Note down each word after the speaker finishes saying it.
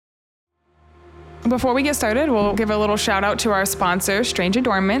Before we get started, we'll give a little shout out to our sponsor, Strange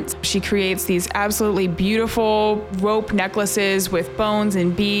Adornments. She creates these absolutely beautiful rope necklaces with bones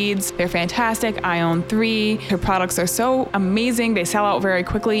and beads. They're fantastic. I own 3. Her products are so amazing. They sell out very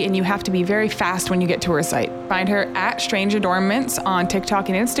quickly, and you have to be very fast when you get to her site. Find her at Strange Adornments on TikTok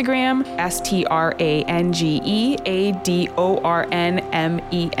and Instagram,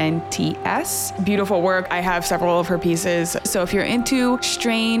 STRANGEADORNMENTS. Beautiful work. I have several of her pieces. So if you're into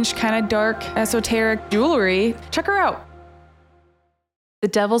strange, kind of dark, esoteric jewelry, check her out. The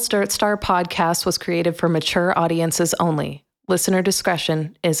Devil's Dirt Star podcast was created for mature audiences only. Listener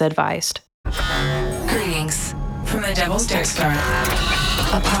discretion is advised. Greetings from the Devil's Dirt Star,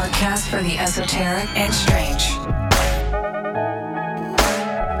 a podcast for the esoteric and strange.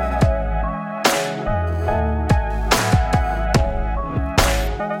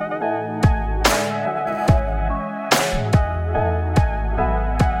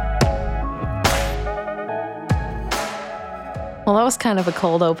 Well, that was kind of a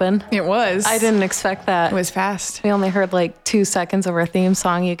cold open. It was. I didn't expect that. It was fast. We only heard like 2 seconds of our theme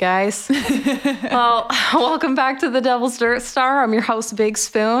song, you guys. Well, welcome back to the Devil's Dirt Star. I'm your host, Big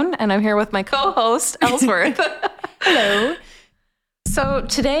Spoon, and I'm here with my co-host, Ellsworth. Hello. So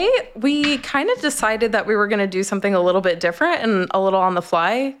today we kind of decided that we were going to do something a little bit different and a little on the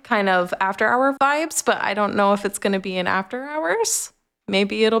fly, kind of after hour vibes, but I don't know if it's going to be an after hours.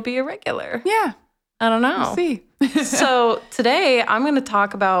 Maybe it'll be a regular. Yeah. I don't know. We'll see. So today I'm going to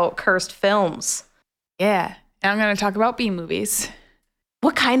talk about cursed films. Yeah. And I'm going to talk about B movies.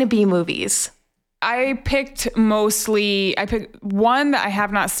 What kind of B movies? I picked one that I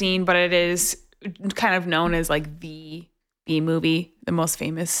have not seen, but it is kind of known as like the B movie, the most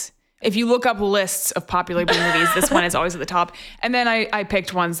famous. If you look up lists of popular B movies, this one is always at the top. And then I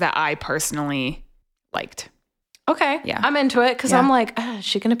picked ones that I personally liked. Okay. Yeah. I'm into it because I'm like, is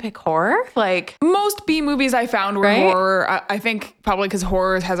she going to pick horror? Like, most B movies I found were right? horror. I think probably because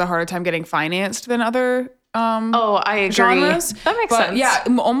horror has a harder time getting financed than other I agree. genres. That makes sense. Yeah,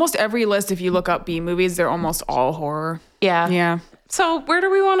 almost every list, if you look up B movies, they're almost all horror. Yeah. Yeah. So where do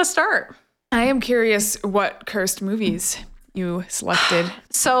we want to start? I am curious what cursed movies you selected.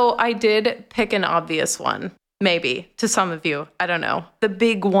 So I did pick an obvious one. Maybe to some of you, I don't know. The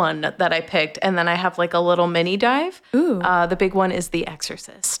big one that I picked, and then I have like a little mini dive. Ooh. The big one is The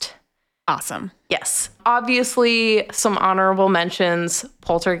Exorcist. Awesome. Yes. Obviously, some honorable mentions,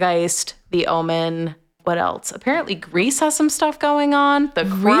 Poltergeist, The Omen. What else? Apparently, Grease has some stuff going on. The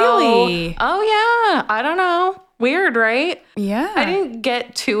Crow. Really? Oh, yeah. I don't know. Weird, right? Yeah. I didn't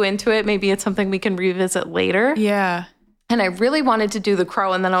get too into it. Maybe it's something we can revisit later. Yeah. And I really wanted to do The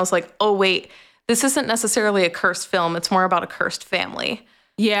Crow, and then I was like, oh, wait. This isn't necessarily a cursed film. It's more about a cursed family.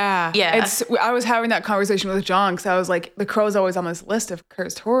 Yeah. Yeah. I was having that conversation with John because I was like, The Crow's always on this list of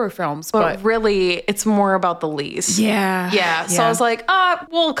cursed horror films. But really, it's more about the Lees. Yeah. Yeah. So I was like,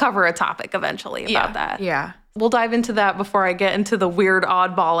 we'll cover a topic eventually about that. Yeah. We'll dive into that before I get into the weird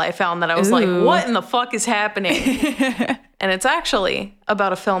oddball I found that I was like, what in the fuck is happening? And it's actually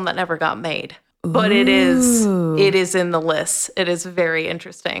about a film that never got made. But it is in the list. It is very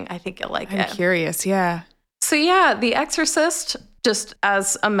interesting. I think you'll like it. I'm curious, yeah. So yeah, The Exorcist, just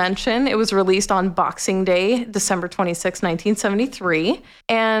as a mention, it was released on Boxing Day, December 26, 1973.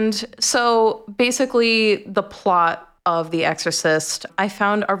 And so basically the plot of The Exorcist, I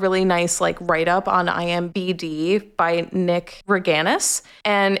found a really nice write-up on IMDb by Nick Reganis.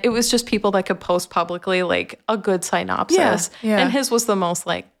 And it was just people that could post publicly a good synopsis. Yeah. And his was the most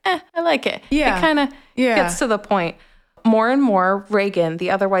I like it. Yeah. It kind of gets to the point. More and more, Reagan,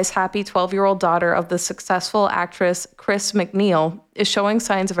 the otherwise happy 12-year-old daughter of the successful actress Chris McNeil, is showing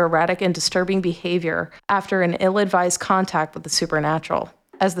signs of erratic and disturbing behavior after an ill-advised contact with the supernatural.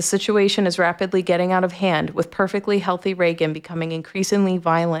 As the situation is rapidly getting out of hand, with perfectly healthy Reagan becoming increasingly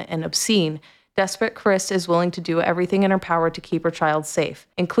violent and obscene, desperate Chris is willing to do everything in her power to keep her child safe,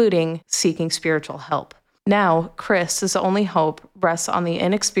 including seeking spiritual help. Now, Chris's only hope rests on the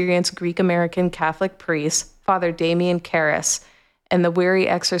inexperienced Greek-American Catholic priest, Father Damien Karras, and the weary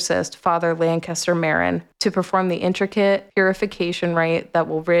exorcist, Father Lancaster Marin, to perform the intricate purification rite that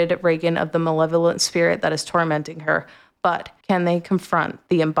will rid Reagan of the malevolent spirit that is tormenting her. But can they confront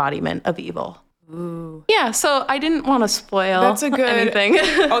the embodiment of evil? Ooh. Yeah, so I didn't want to spoil anything.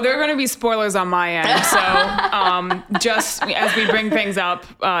 Oh, there are going to be spoilers on my end. So just as we bring things up,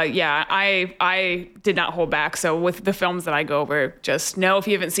 I did not hold back. So with the films that I go over, just know if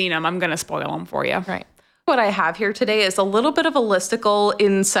you haven't seen them, I'm going to spoil them for you. Right. What I have here today is a little bit of a listicle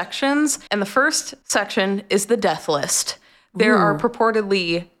in sections. And the first section is the death list. There are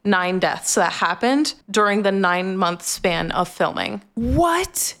purportedly 9 deaths that happened during the 9-month span of filming.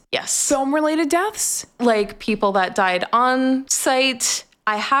 What? Yes. Film-related deaths? Like people that died on site.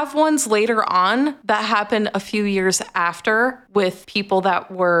 I have ones later on that happened a few years after with people that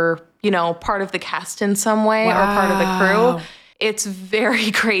were, part of the cast in some way or part of the crew. It's very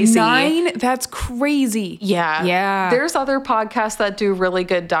crazy. 9? That's crazy. Yeah. Yeah. There's other podcasts that do really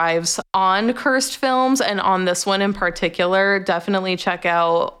good dives on cursed films, and on this one in particular, definitely check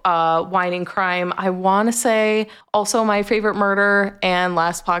out Wine and Crime. I want to say also My Favorite Murder and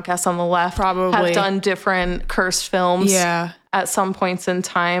Last Podcast on the Left Probably have done different cursed films. Yeah. At some points in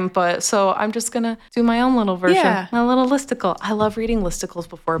time. But so I'm just going to do my own little version, my little listicle. I love reading listicles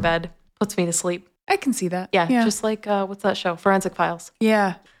before bed. Puts me to sleep. I can see that. Yeah. Just like, what's that show? Forensic Files.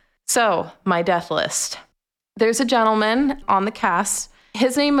 Yeah. So my death list. There's a gentleman on the cast.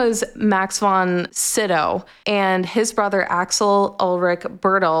 His name was Max von Sydow, and his brother Axel Ulrich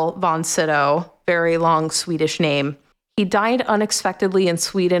Bertel von Sydow, very long Swedish name. He died unexpectedly in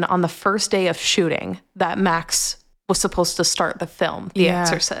Sweden on the first day of shooting that Max was supposed to start the film, The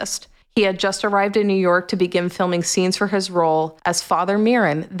Exorcist. He had just arrived in New York to begin filming scenes for his role as Father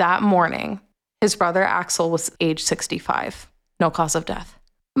Mirren that morning. His brother Axel was age 65. No cause of death.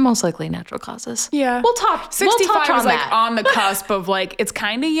 Most likely natural causes. Yeah. We'll touch 65 on is like that. on the cusp of like, it's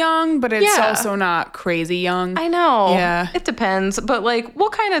kind of young, but it's also not crazy young. I know. Yeah. It depends. But like, we'll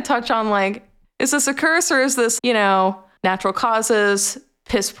kind of touch on like, is this a curse or is this, natural causes,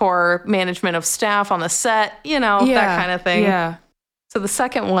 piss poor management of staff on the set, that kind of thing. Yeah. So the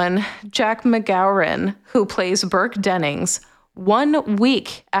second one, Jack McGowran, who plays Burke Dennings, 1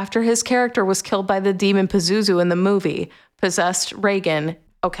 week after his character was killed by the demon Pazuzu in the movie, possessed Reagan.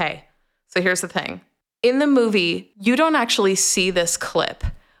 Okay, so here's the thing. In the movie, you don't actually see this clip,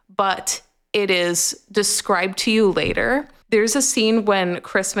 but it is described to you later. There's a scene when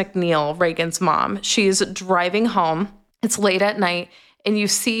Chris McNeil, Reagan's mom, she's driving home. It's late at night, and you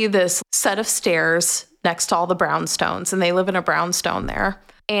see this set of stairs next to all the brownstones, and they live in a brownstone there.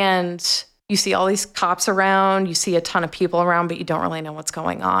 And you see all these cops around, you see a ton of people around, but you don't really know what's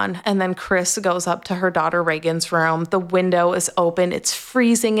going on. And then Chris goes up to her daughter Reagan's room. The window is open. It's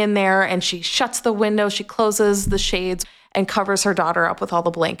freezing in there, and she shuts the window. She closes the shades and covers her daughter up with all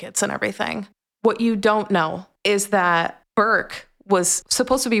the blankets and everything. What you don't know is that Burke was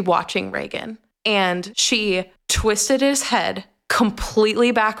supposed to be watching Reagan, and she twisted his head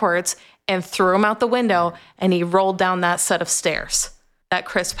completely backwards and threw him out the window, and he rolled down that set of stairs that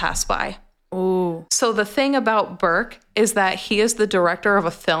Chris passed by. Ooh. So the thing about Burke is that he is the director of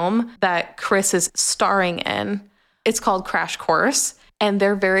a film that Chris is starring in. It's called Crash Course, and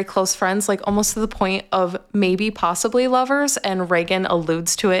they're very close friends, like almost to the point of maybe possibly lovers. And Reagan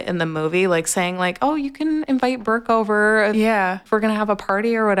alludes to it in the movie, like saying like, oh, you can invite Burke over if we're going to have a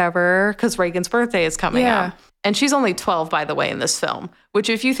party or whatever, because Reagan's birthday is coming up. And she's only 12, by the way, in this film, which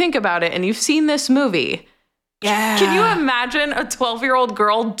if you think about it and you've seen this movie, can you imagine a 12-year-old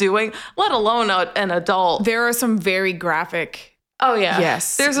girl doing, let alone an adult? There are some very graphic. Oh, yeah.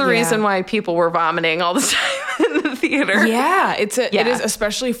 Yes. There's a reason why people were vomiting all the time in the theater. Yeah. It is,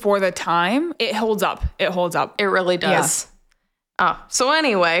 especially for the time. It holds up. It really does. Yeah. Oh, so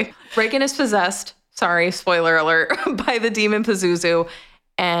anyway, Reagan is possessed. Sorry, spoiler alert, by the demon Pazuzu,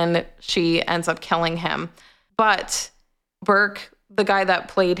 and she ends up killing him. But Burke, the guy that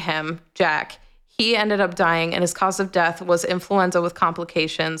played him, Jack, he ended up dying, and his cause of death was influenza with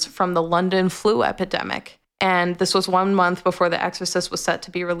complications from the London flu epidemic. And this was 1 month before The Exorcist was set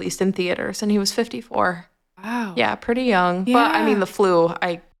to be released in theaters, and he was 54. Wow. Yeah, pretty young. Yeah. But I mean, the flu,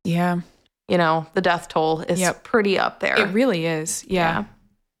 the death toll is pretty up there. It really is. Yeah.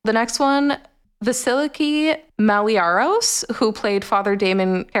 The next one, Vasiliki Maliaros, who played Father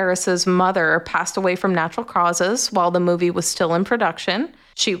Damon Harris's mother, passed away from natural causes while the movie was still in production.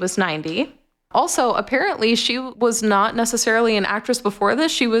 She was 90. Also, apparently, she was not necessarily an actress before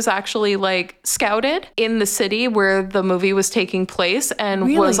this. She was actually like scouted in the city where the movie was taking place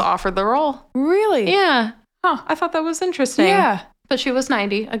and was offered the role. Really? Yeah. Huh. I thought that was interesting. Yeah. But she was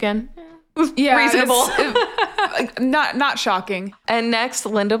 90 again. Yeah. Reasonable. Not shocking. And next,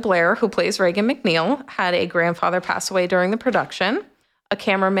 Linda Blair, who plays Reagan McNeil, had a grandfather pass away during the production. A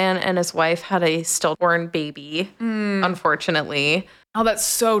cameraman and his wife had a stillborn baby, unfortunately. Oh, that's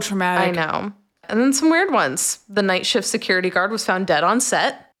so traumatic. I know. And then some weird ones. The night shift security guard was found dead on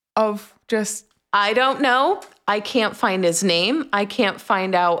set. I don't know. I can't find his name. I can't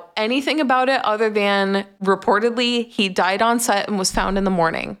find out anything about it other than reportedly he died on set and was found in the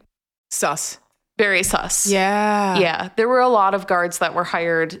morning. Sus. Very sus. Yeah. Yeah. There were a lot of guards that were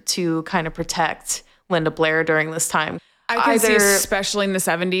hired to kind of protect Linda Blair during this time. I can see, especially in the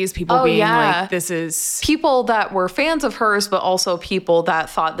 70s, people being like, this is... People that were fans of hers, but also people that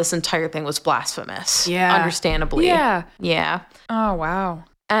thought this entire thing was blasphemous. Yeah. Understandably. Yeah. Yeah. Oh, wow.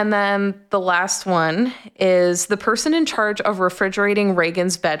 And then the last one is the person in charge of refrigerating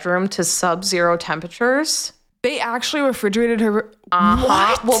Reagan's bedroom to sub-zero temperatures. They actually refrigerated her.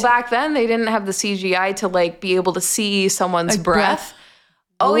 What? Well, back then they didn't have the CGI to like be able to see someone's breath.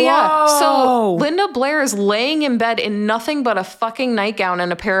 Oh, yeah. So Linda Blair is laying in bed in nothing but a fucking nightgown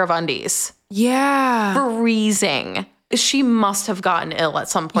and a pair of undies. Yeah. Freezing. She must have gotten ill at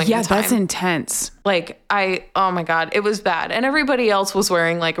some point in time. Yeah, that's intense. Like, oh my God, it was bad. And everybody else was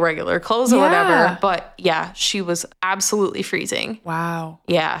wearing like regular clothes or whatever. But yeah, she was absolutely freezing. Wow.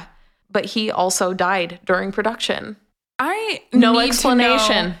 Yeah. But he also died during production. No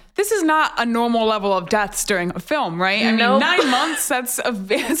explanation. This is not a normal level of deaths during a film, right? I mean, 9 months, that's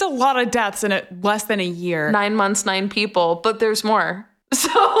a lot of deaths in less than a year. 9 months, 9 people, but there's more. So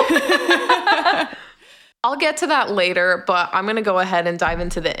I'll get to that later, but I'm going to go ahead and dive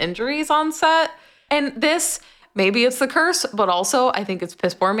into the injuries on set. And this, maybe it's the curse, but also I think it's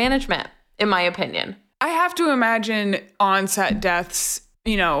piss poor management, in my opinion. I have to imagine on-set deaths,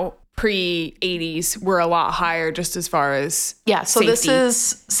 pre-80s were a lot higher just as far as so safety. This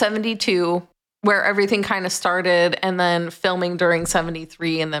is 72 where everything kind of started, and then filming during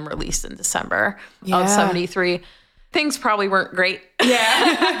 73 and then released in December of 73. Things probably weren't great.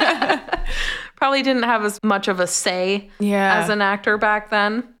 Yeah. Probably didn't have as much of a say as an actor back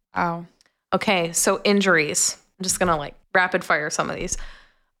then. Wow. Okay, so injuries. I'm just going to rapid fire some of these.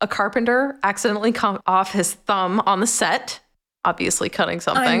 A carpenter accidentally cut off his thumb on the set. Obviously cutting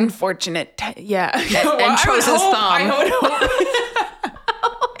something. Unfortunate. Yeah. And chose his thumb. I would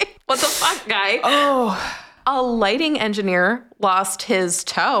hope. What the fuck, guy? Oh. A lighting engineer lost his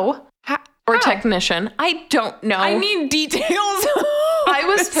toe. Or technician. I don't know. I need details. I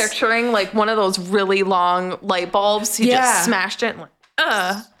was picturing one of those really long light bulbs. He just smashed it.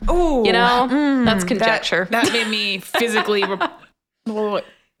 Oh. That's conjecture. That made me physically...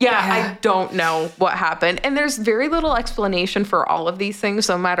 I don't know what happened. And there's very little explanation for all of these things,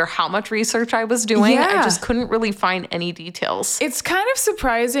 no matter how much research I was doing. I just couldn't really find any details. It's kind of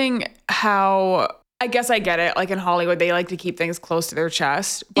surprising how, I guess I get it, in Hollywood, they like to keep things close to their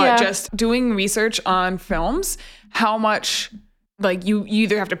chest. But just doing research on films, how much... you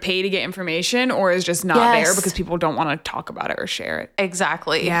either have to pay to get information or is just not there because people don't want to talk about it or share it.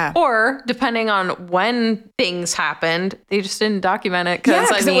 Exactly. Yeah. Or depending on when things happened, they just didn't document it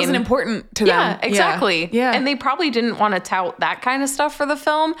because it wasn't important to them. Yeah, exactly. Yeah. And they probably didn't want to tout that kind of stuff for the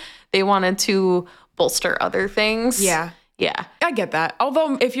film. They wanted to bolster other things. Yeah. Yeah. I get that.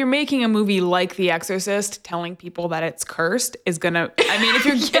 Although if you're making a movie like The Exorcist, telling people that it's cursed is gonna, if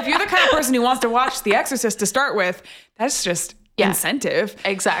you're the kind of person who wants to watch The Exorcist to start with, that's just incentive.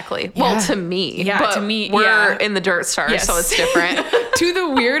 Exactly. Yeah. Well, to me. Yeah, but to me. We're in the dirt star, so it's different. To the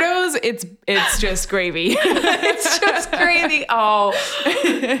weirdos, it's just gravy. It's just gravy. Oh,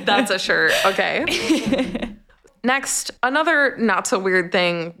 that's a shirt. Okay. Next, another not so weird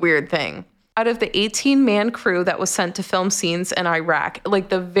thing. Out of the 18-man crew that was sent to film scenes in Iraq,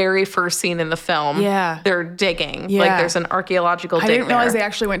 the very first scene in the film, they're digging. Yeah. There's an archaeological dig I didn't realize they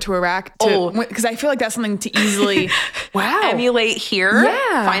actually went to Iraq because I feel like that's something to easily emulate here.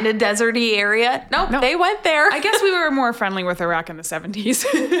 Yeah. Find a deserty area. Nope, they went there. I guess we were more friendly with Iraq in the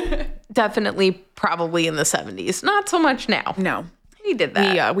 70s. Definitely probably in the 70s. Not so much now. No. We did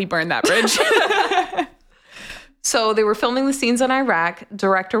that. We burned that bridge. So they were filming the scenes in Iraq.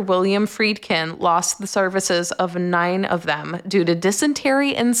 Director William Friedkin lost the services of 9 of them due to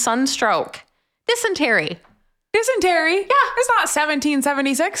dysentery and sunstroke. Dysentery. Dysentery? Yeah. It's not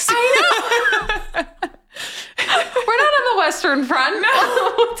 1776. I know. We're not on the Western Front.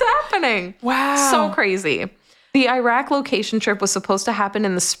 No. What's happening? Wow. So crazy. The Iraq location trip was supposed to happen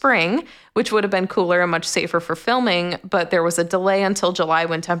in the spring, which would have been cooler and much safer for filming, but there was a delay until July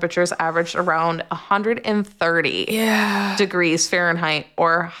when temperatures averaged around 130 degrees Fahrenheit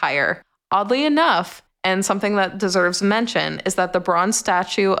or higher. Oddly enough, and something that deserves mention, is that the bronze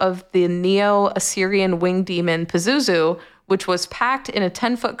statue of the Neo-Assyrian winged demon Pazuzu, which was packed in a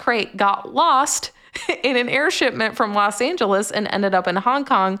 10-foot crate, got lost in an air shipment from Los Angeles and ended up in Hong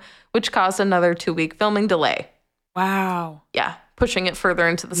Kong, which caused another 2-week filming delay. Wow. Yeah, pushing it further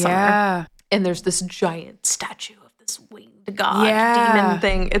into the summer. And there's this giant statue of this winged god demon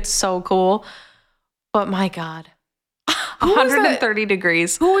thing. It's so cool. But my God, 130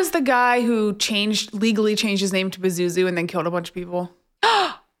 degrees. Who was the guy who legally changed his name to Pazuzu and then killed a bunch of people?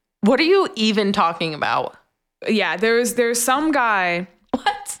 What are you even talking about? Yeah, there's some guy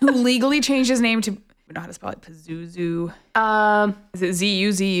who legally changed his name to I don't know how to spell it. Pazuzu. Is it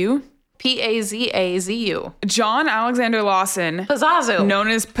Z-U-Z-U? Pazazu. John Alexander Lawson, Pazazu. known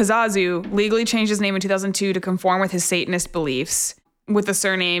as Pazazu, legally changed his name in 2002 to conform with his Satanist beliefs with the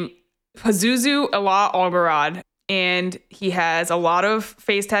surname Pazuzu Allah Algarad. And he has a lot of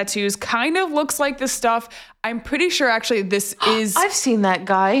face tattoos. Kind of looks like the stuff. I'm pretty sure actually this is... I've seen that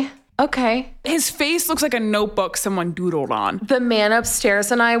guy. Okay. His face looks like a notebook someone doodled on. The man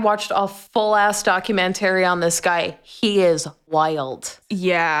upstairs and I watched a full-ass documentary on this guy. He is wild.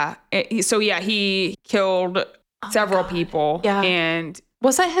 Yeah. He killed several people. Yeah. And...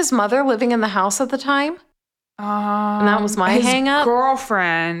 Was that his mother living in the house at the time? And that was my hang-up?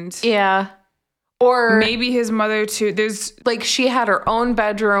 Girlfriend. Yeah. Or maybe his mother too. There's like she had her own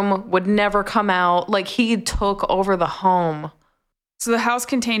bedroom, would never come out. Like he took over the home. So the house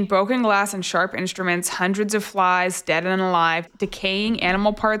contained broken glass and sharp instruments, hundreds of flies, dead and alive, decaying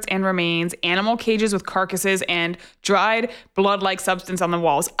animal parts and remains, animal cages with carcasses, and dried blood-like substance on the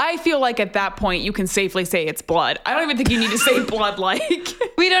walls. I feel like at that point you can safely say it's blood. I don't even think you need to say blood-like.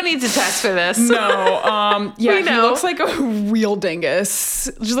 We don't need to test for this. No. He looks like a real dingus.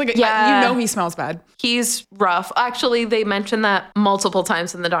 Just like he smells bad. He's rough. Actually, they mentioned that multiple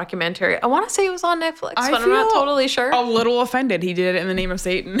times in the documentary. I want to say it was on Netflix, but I'm not totally sure. A little offended he did it in the name of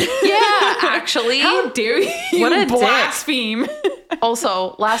Satan. Yeah, actually. How dare you What a blaspheme.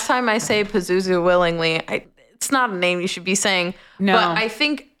 Also, last time I say Pazuzu willingly, it's not a name you should be saying. No. But I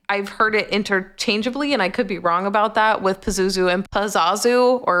think I've heard it interchangeably, and I could be wrong about that, with Pazuzu and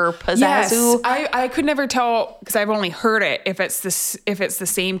Pazazu or Pazazu. Yes, I could never tell because I've only heard it if it's the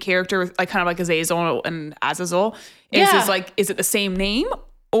same character, like kind of like Azazel and Azazel. Is it the same name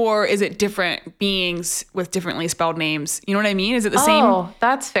or is it different beings with differently spelled names? You know what I mean? Is it the same? Oh,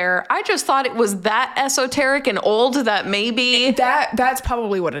 that's fair. I just thought it was that esoteric and old that maybe that's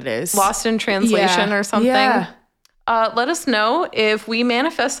probably what it is. Lost in translation or something. Yeah. Let us know if we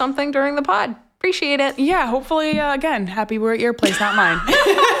manifest something during the pod. Appreciate it. Yeah, hopefully, again, happy we're at your place, not mine.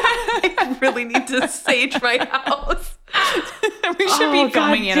 I really need to sage my house. We should be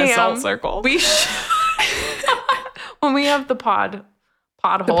filming in a salt circle. We should. When we have the podhole.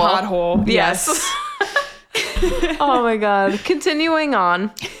 The podhole. Yes. Oh my God. Continuing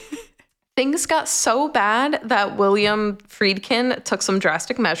on. Things got so bad that William Friedkin took some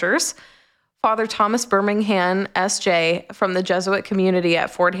drastic measures. Father Thomas Birmingham, S.J., from the Jesuit community at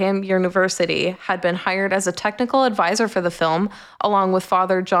Fordham University, had been hired as a technical advisor for the film, along with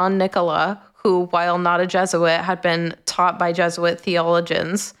Father John Nicola, who, while not a Jesuit, had been taught by Jesuit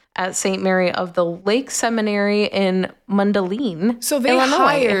theologians at St. Mary of the Lake Seminary in Mundelein, So they Illinois.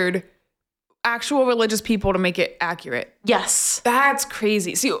 hired actual religious people to make it accurate. Yes. That's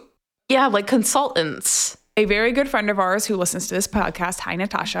crazy. So Yeah, like consultants. a very good friend of ours who listens to this podcast, hi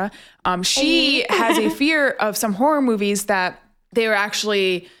Natasha, she has a fear of some horror movies that they are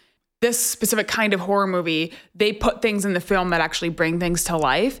actually, this specific kind of horror movie, they put things in the film that actually bring things to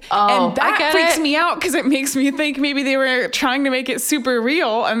life. Oh, and that freaks me out because it makes me think maybe they were trying to make it super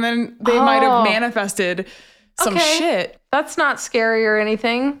real and then they might have manifested some shit. That's not scary or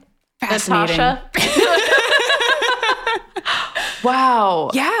anything. Fascinating. Natasha.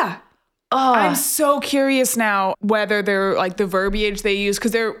 Wow. Yeah. I'm so curious now whether they're like the verbiage they use,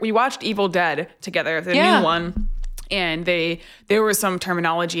 because we watched Evil Dead together, the new one, and there was some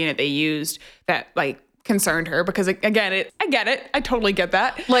terminology in it they used that like concerned her because again, I get it. I totally get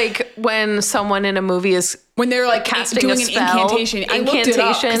that. Like when someone in a movie is when they're like casting doing a an spell, incantation. I looked it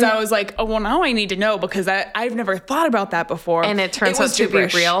up because I was like, oh well, now I need to know because I've never thought about that before. And it turns out to be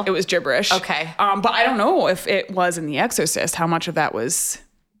real. It was gibberish. Okay. But I don't know if it was in The Exorcist. How much of that was?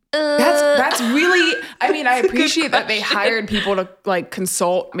 That's really, I mean, I appreciate that they hired people to like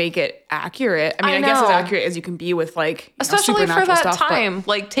consult, make it accurate. I mean, I guess as accurate as you can be with like, especially for that stuff, time,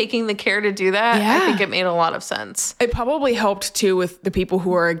 like taking the care to do that. I think it made a lot of sense. It probably helped too with the people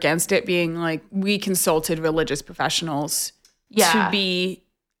who are against it being like, we consulted religious professionals to be,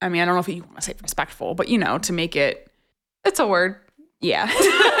 I mean, I don't know if you want to say respectful, but to make it. It's a word. Yeah.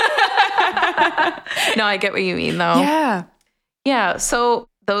 No, I get what you mean though. Yeah. Yeah. So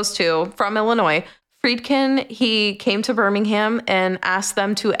those two from Illinois, Friedkin, he came to Birmingham and asked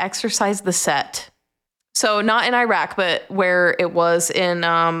them to exorcise the set. So not in Iraq, but where it was in,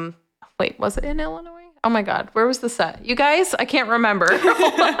 was it in Illinois? Oh my God. Where was the set? You guys, I can't remember.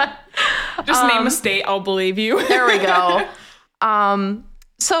 Just name a state. I'll believe you. There we go.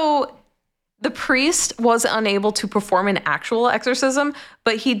 So the priest was unable to perform an actual exorcism,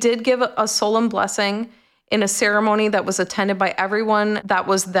 but he did give a solemn blessing in a ceremony that was attended by everyone that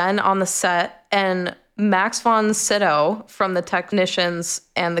was then on the set and Max von Sydow from the technicians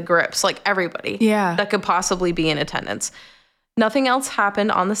and the grips, like everybody that could possibly be in attendance. Nothing else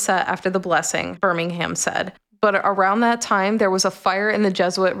happened on the set after the blessing, Birmingham said. But around that time, there was a fire in the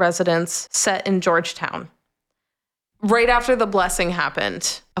Jesuit residence set in Georgetown. Right after the blessing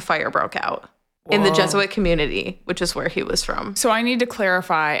happened, a fire broke out in the Jesuit community, which is where he was from. So I need to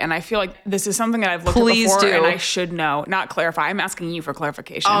clarify, and I feel like this is something that I've looked at before, and I should know. Not clarify. I'm asking you for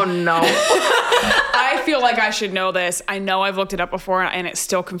clarification. Oh, no. I feel like I should know this. I know I've looked it up before, and it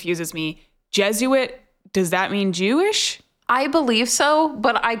still confuses me. Jesuit, does that mean Jewish? I believe so,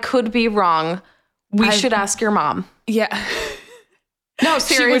 but I could be wrong. We should ask your mom. Yeah. No,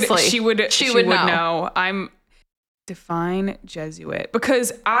 seriously. She would know. Define Jesuit,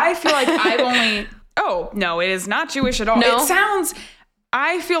 because I feel like I've only... Oh, no, it is not Jewish at all. No? It sounds...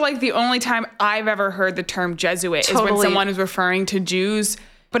 I feel like the only time I've ever heard the term Jesuit is when someone is referring to Jews,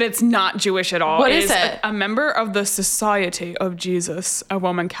 but it's not Jewish at all. What is it? A member of the Society of Jesus, a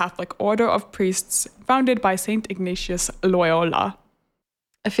Roman Catholic order of priests founded by St. Ignatius Loyola.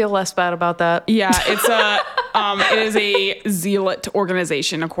 I feel less bad about that. Yeah, it's it is a zealot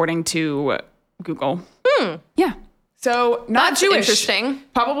organization according to Google. Yeah. So not That's Jewish. Interesting.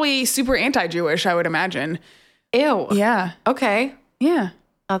 Probably super anti-Jewish, I would imagine. Ew. Yeah. Okay. Yeah.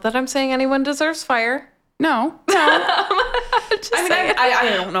 Not that I'm saying anyone deserves fire. No. I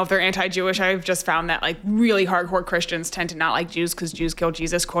don't know if they're anti-Jewish. I've just found that like really hardcore Christians tend to not like Jews because Jews killed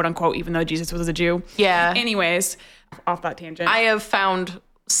Jesus, quote unquote, even though Jesus was a Jew. Yeah. Anyways, off that tangent. I have found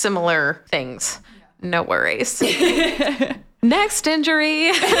similar things. No worries. Next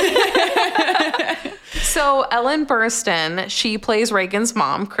injury. So Ellen Burstyn, she plays Reagan's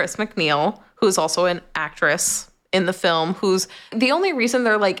mom, Chris McNeil, who's also an actress in the film, who's the only reason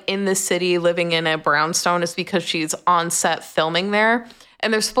they're like in this city living in a brownstone is because she's on set filming there.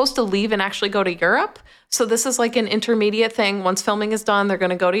 And they're supposed to leave and actually go to Europe. So this is like an intermediate thing. Once filming is done, they're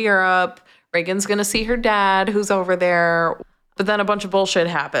going to go to Europe. Reagan's going to see her dad, who's over there. But then a bunch of bullshit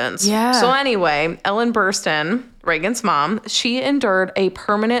happens. Yeah. So anyway, Ellen Burstyn, Reagan's mom, she endured a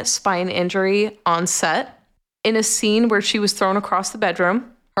permanent spine injury on set in a scene where she was thrown across the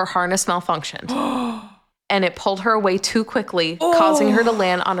bedroom. Her harness malfunctioned. And it pulled her away too quickly, causing her to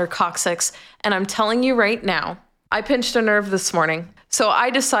land on her coccyx. And I'm telling you right now, I pinched a nerve this morning. So I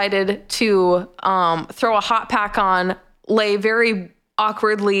decided to throw a hot pack on, lay very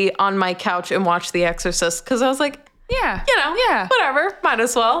awkwardly on my couch and watch The Exorcist. Because I was like, whatever, might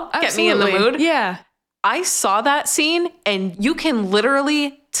as well get me in the mood. Yeah. I saw that scene and you can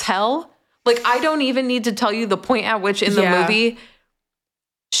literally tell, like, I don't even need to tell you the point at which in the movie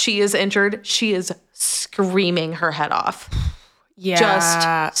she is injured. She is screaming her head off. Yeah.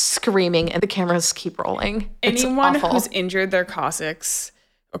 Just screaming, and the cameras keep rolling. Anyone it's awful. who's injured their coccyx,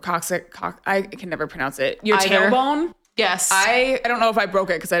 I can never pronounce it. Your Either. tailbone. Yes. I don't know if I broke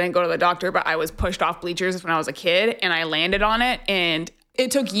it because I didn't go to the doctor, but I was pushed off bleachers when I was a kid and I landed on it, and it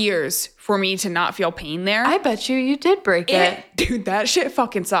took years for me to not feel pain there. I bet you did break it. Dude, that shit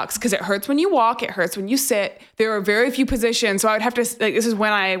fucking sucks because it hurts when you walk, it hurts when you sit. There are very few positions. So I would have to, like, this is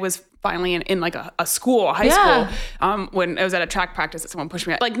when I was finally in like a school, a high school, when I was at a track practice that someone pushed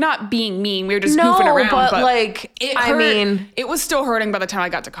me at. Like, not being mean, we were just goofing around. But like, it hurt. It was still hurting by the time I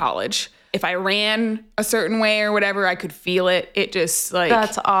got to college. If I ran a certain way or whatever, I could feel it. It just like...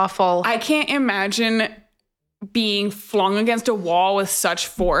 That's awful. I can't imagine being flung against a wall with such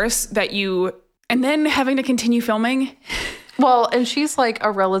force that you... And then having to continue filming. Well, and she's like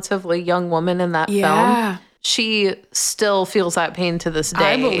a relatively young woman in that film. She still feels that pain to this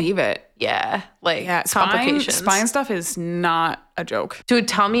day. I believe it. Yeah. Like, complications. Spine stuff is not a joke. Dude,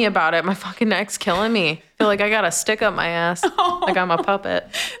 tell me about it. My fucking neck's killing me. I feel like I got a stick up my ass. Like I'm a puppet.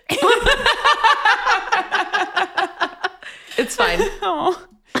 It's fine.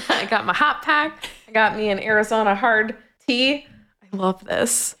 I got my hot pack. I got me an Arizona hard tea. I love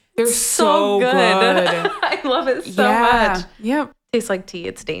this. They're so good. I love it so much. Yep. Tastes like tea.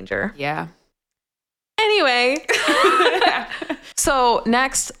 It's danger. Yeah. Anyway. So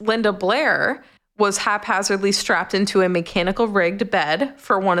next, Linda Blair was haphazardly strapped into a mechanical rigged bed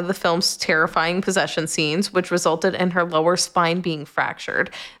for one of the film's terrifying possession scenes, which resulted in her lower spine being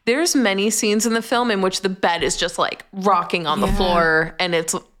fractured. There's many scenes in the film in which the bed is just like rocking on the floor and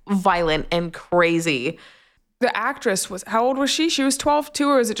it's violent and crazy. The actress was, how old was she? She was 12 too,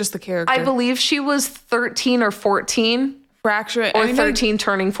 or is it just the character? I believe she was 13 or 14. Fracture. Or 13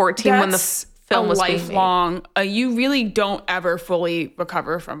 turning 14 when the film was being made. Lifelong. You really don't ever fully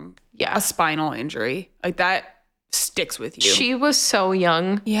recover from a spinal injury. Like, that sticks with you. She was so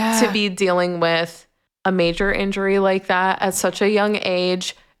young to be dealing with a major injury like that at such a young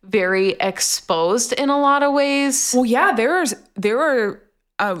age. very exposed in a lot of ways. Well, yeah, there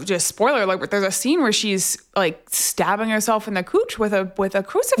are just spoiler alert, but there's a scene where she's like stabbing herself in the cooch with a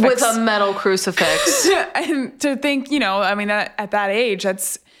crucifix. With a metal crucifix. And to think, I mean, at that age,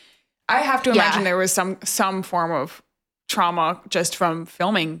 I have to imagine there was some form of trauma just from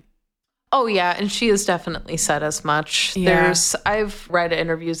filming. Oh, yeah. And she has definitely said as much. Yeah. I've read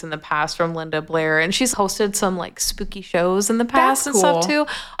interviews in the past from Linda Blair, and she's hosted some like spooky shows in the past and stuff too.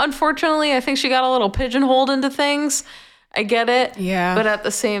 Unfortunately, I think she got a little pigeonholed into things. I get it. Yeah. But at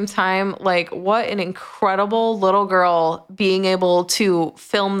the same time, like, what an incredible little girl being able to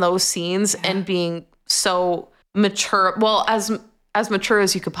film those scenes and being so mature. Well, as mature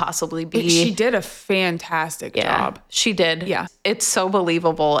as you could possibly be. She did a fantastic job. She did. Yeah. It's so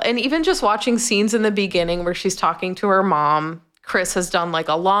believable. And even just watching scenes in the beginning where she's talking to her mom, Chris has done like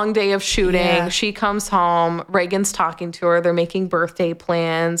a long day of shooting. Yeah. She comes home, Reagan's talking to her, they're making birthday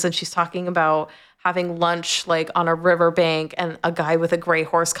plans, and she's talking about having lunch like on a riverbank, and a guy with a gray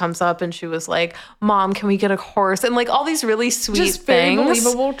horse comes up and she was like, Mom, can we get a horse? And like all these really sweet Just things. very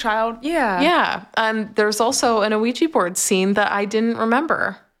believable child. Yeah. Yeah. There's also an Ouija board scene that I didn't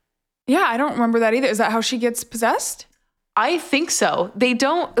remember. Yeah, I don't remember that either. Is that how she gets possessed? I think so. They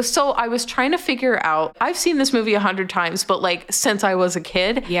don't. So I was trying to figure out, I've seen this movie 100 times, but like since I was a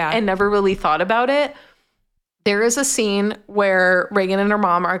kid and never really thought about it. There is a scene where Reagan and her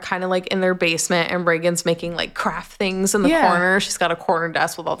mom are kind of like in their basement, and Reagan's making like craft things in the corner. She's got a corner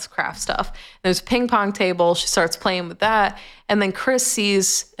desk with all this craft stuff. There's a ping pong table. She starts playing with that. And then Chris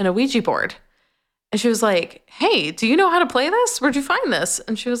sees an Ouija board. And she was like, hey, do you know how to play this? Where'd you find this?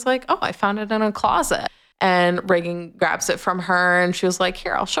 And she was like, oh, I found it in a closet. And Reagan grabs it from her and she was like,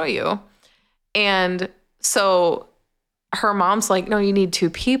 here, I'll show you. And so her mom's like, no, you need 2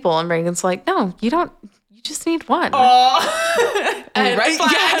 people. And Reagan's like, no, you don't. You just need one. Oh, and, right.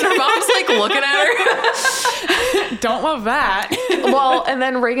 Yeah, and her mom's like looking at her. Don't love that. Well, and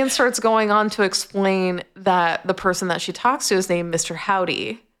then Reagan starts going on to explain that the person that she talks to is named Mr.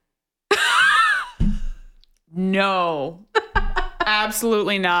 Howdy. No,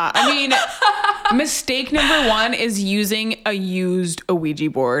 absolutely not. I mean, mistake number 1 is using a used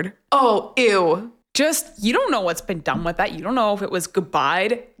Ouija board. Oh, ew. Just, you don't know what's been done with that. You don't know if it was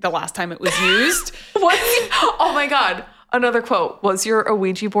goodbyed the last time it was used. What? Oh my God. Another quote. Was your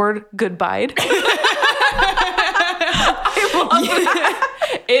Ouija board goodbyed? I love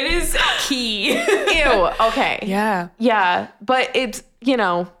that. It is key. Ew. Okay. Yeah. Yeah. But it's,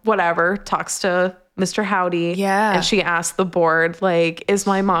 whatever. Talks to Mr. Howdy. Yeah. And she asks the board, like, is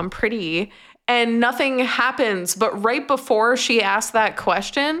my mom pretty? And nothing happens. But right before she asked that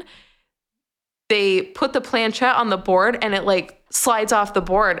question, they put the planchette on the board and it like slides off the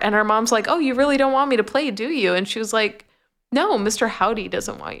board. And her mom's like, oh, you really don't want me to play, do you? And she was like, no, Mr. Howdy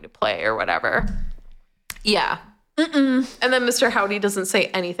doesn't want you to play or whatever. Yeah. And then Mr. Howdy doesn't say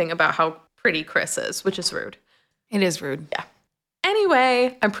anything about how pretty Chris is, which is rude. It is rude. Yeah.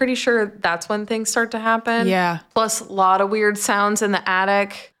 Anyway, I'm pretty sure that's when things start to happen. Yeah. Plus a lot of weird sounds in the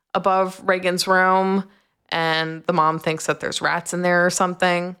attic above Reagan's room. And the mom thinks that there's rats in there or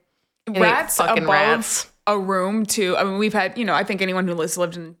something. Rats fucking above rats. a room too. I mean, we've had, I think anyone who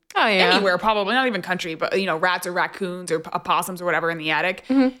lived in anywhere, probably not even country, but rats or raccoons or opossums or whatever in the attic.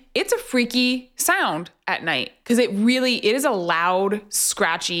 Mm-hmm. It's a freaky sound at night because it is a loud,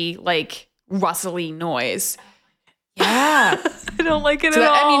 scratchy, like rustly noise. Yeah. I don't like it at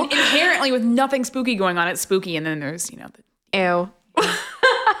all. I mean, inherently with nothing spooky going on, it's spooky. And then there's, Ew.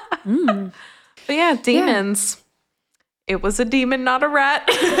 But yeah, demons. Yeah. It was a demon, not a rat.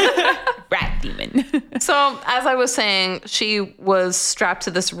 Rat demon. So as I was saying, she was strapped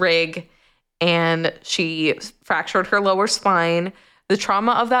to this rig and she fractured her lower spine. The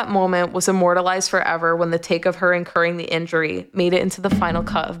trauma of that moment was immortalized forever when the take of her incurring the injury made it into the final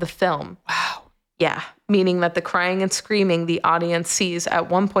cut of the film. Wow. Yeah, meaning that the crying and screaming the audience sees at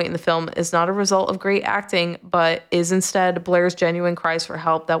one point in the film is not a result of great acting, but is instead Blair's genuine cries for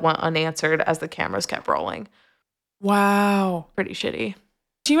help that went unanswered as the cameras kept rolling. Wow. Pretty shitty.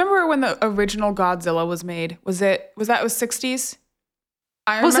 Do you remember when the original Godzilla was made? Was that 60s?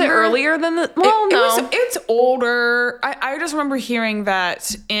 Was it earlier than the... Well, no. It's older. I just remember hearing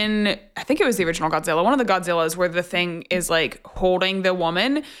that I think it was the original Godzilla, one of the Godzillas where the thing is like holding the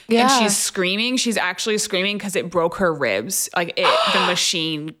woman and she's screaming. She's actually screaming because it broke her ribs. Like the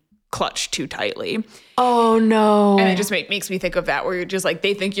machine clutched too tightly. Oh no. And it just makes me think of that where you're just like,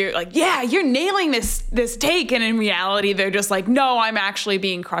 they think you're like, yeah, you're nailing this take. And in reality, they're just like, no, I'm actually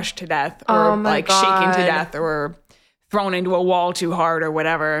being crushed to death or shaken to death or thrown into a wall too hard or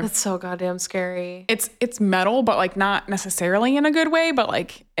whatever. That's so goddamn scary. It's metal, but like not necessarily in a good way, but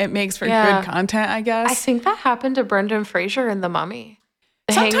like it makes for good content, I guess. I think that happened to Brendan Fraser in The Mummy.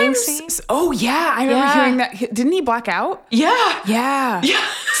 The hanging scene. Oh yeah, I remember hearing that. Didn't he black out? Yeah. Yeah.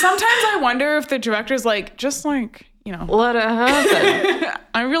 Sometimes I wonder if the director's like, just like, you know, Let it happen.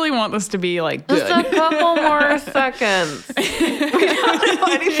 I really want this to be like good. Just a couple more seconds. We don't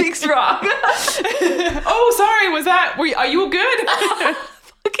know anything's wrong. Oh, sorry. Are you good?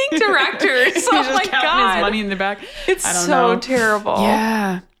 Fucking directors. He's Oh just my counting God. his money in the back. It's I don't so know. terrible.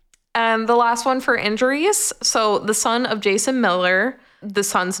 Yeah. And the last one for injuries. So the son of Jason Miller, the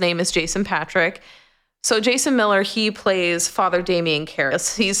son's name is Jason Patrick. So Jason Miller, he plays Father Damien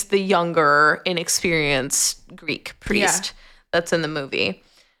Karras. He's the younger, inexperienced Greek priest that's in the movie.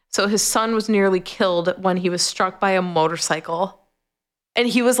 So his son was nearly killed when he was struck by a motorcycle. And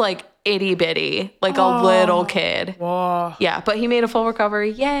he was like itty bitty, like a little kid. Whoa. Yeah, but he made a full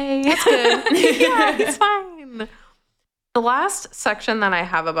recovery. Yay. That's good. Yeah, he's fine. The last section that I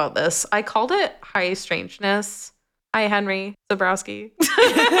have about this, I called it High Strangeness. Hi, Henry Zabrowski.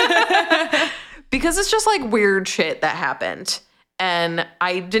 Because it's just like weird shit that happened. And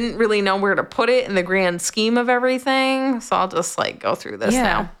I didn't really know where to put it in the grand scheme of everything. So I'll just like go through this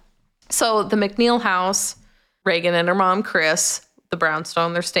now. So the McNeil house, Reagan and her mom, Chris, the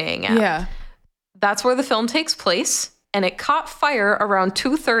brownstone they're staying at. Yeah. That's where the film takes place. And it caught fire around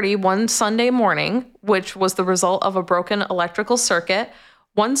 2:30 one Sunday morning, which was the result of a broken electrical circuit.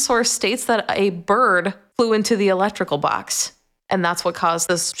 One source states that a bird flew into the electrical box, and that's what caused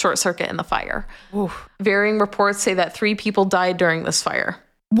this short circuit in the fire. Oof. Varying reports say that 3 people died during this fire.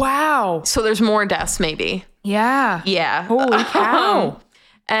 Wow. So there's more deaths, maybe. Yeah. Yeah. Holy cow.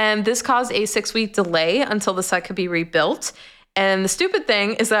 And this caused a 6-week delay until the set could be rebuilt. And the stupid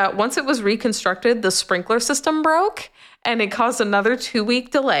thing is that once it was reconstructed, the sprinkler system broke, and it caused another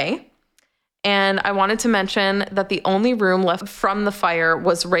 2-week delay. And I wanted to mention that the only room left from the fire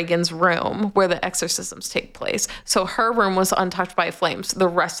was Reagan's room, where the exorcisms take place. So her room was untouched by flames, the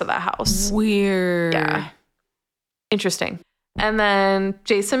rest of the house. Weird. Yeah. Interesting. And then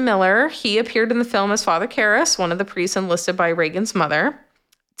Jason Miller, he appeared in the film as Father Karras, one of the priests enlisted by Reagan's mother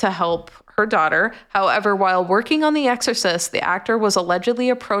to help her daughter. However, while working on The Exorcist, the actor was allegedly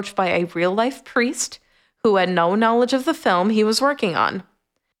approached by a real-life priest who had no knowledge of the film he was working on.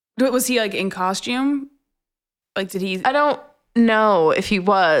 Was he like in costume? Like, did he? I don't know if he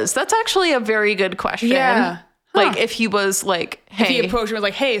was. That's actually a very good question. Yeah. Like if he was like, hey. If he approached him, was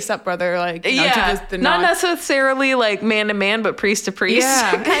like, hey, sup, brother? Like, you know, yeah. Not necessarily like man to man, but priest to priest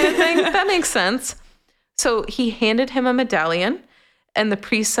kind of thing. That makes sense. So he handed him a medallion, and the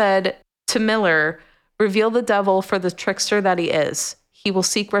priest said to Miller, reveal the devil for the trickster that he is. He will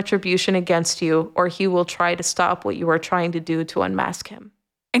seek retribution against you, or he will try to stop what you are trying to do to unmask him.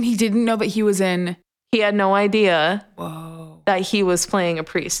 And he didn't know that he was in. He had no idea Whoa. that he was playing a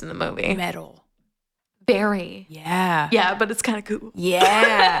priest in the movie. Metal. Very. Yeah. Yeah, but it's kind of cool.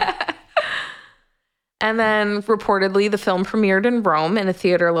 Yeah. And then reportedly, the film premiered in Rome in a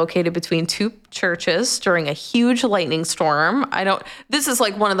theater located between 2 churches during a huge lightning storm. This is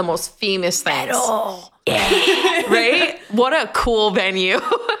like one of the most famous things. Metal. Yeah. Right? What a cool venue.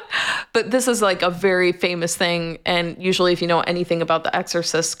 But this is like a very famous thing. And usually if you know anything about the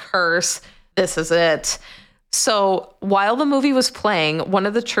Exorcist curse, this is it. So while the movie was playing, one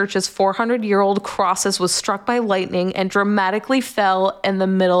of the church's 400-year-old crosses was struck by lightning and dramatically fell in the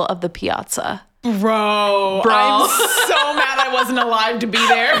middle of the piazza. Bro, I'm so mad I wasn't alive to be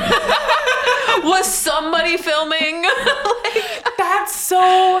there. Was somebody filming? That's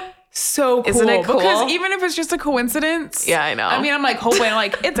so cool. Isn't it cool? Because even if it's just a coincidence. Yeah, I know. I mean, I'm like hoping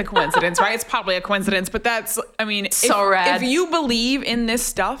like it's a coincidence, right? It's probably a coincidence, but that's, I mean, so rad. If you believe in this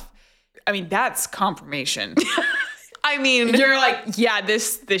stuff, I mean, that's confirmation. I mean, you're like, yeah,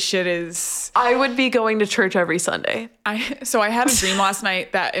 this shit is. I would be going to church every Sunday. So I had a dream last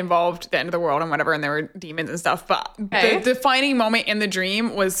night that involved the end of the world and whatever, and there were demons and stuff. But okay. The defining moment in the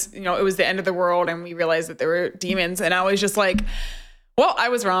dream was, you know, it was the end of the world, and we realized that there were demons, and I was just like, well, I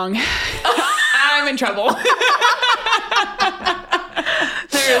was wrong. I'm in trouble.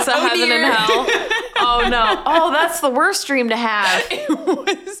 There is a heaven and hell. Oh no. Oh, that's the worst dream to have.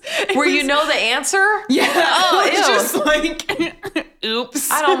 You know the answer? Yeah. Oh, it's ew. just like, oops.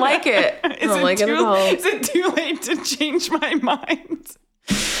 I don't like it. Is it too late to change my mind?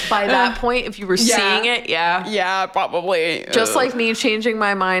 By that point, if you were seeing it, yeah. Yeah, probably. Just like me changing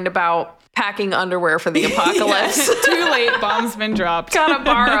my mind about packing underwear for the apocalypse. Yes, too late. Bomb's been dropped. Gotta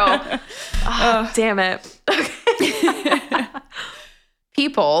borrow. Oh, damn it. Okay.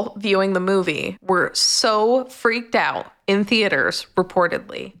 People viewing the movie were so freaked out in theaters,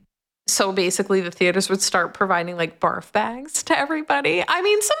 reportedly. So basically, the theaters would start providing like barf bags to everybody. I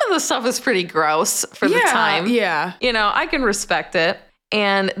mean, some of the stuff is pretty gross for the time. Yeah. You know, I can respect it.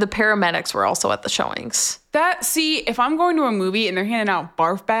 And the paramedics were also at the showings. If I'm going to a movie and they're handing out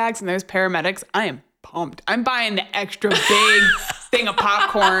barf bags and there's paramedics, I am pumped. I'm buying the extra big thing of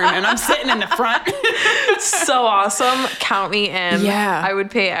popcorn and I'm sitting in the front. So awesome. Count me in. Yeah. I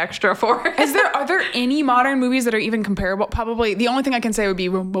would pay extra for it. Are there any modern movies that are even comparable? Probably the only thing I can say would be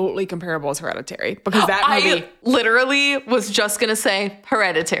remotely comparable is Hereditary, because that movie. I literally was just going to say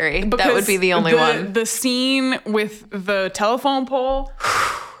Hereditary. That would be the only one. The scene with the telephone pole.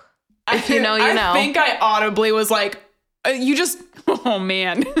 If you know, you know. I think I audibly was like, oh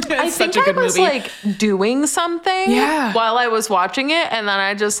man. I think I was like doing something while I was watching it. And then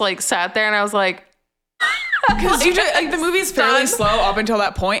I just like sat there and I was like, because the movie's fairly slow up until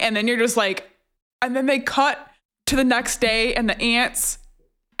that point, and then you're just like, and then they cut to the next day and the ants.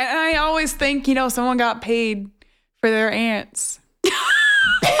 And I always think, someone got paid for their ants.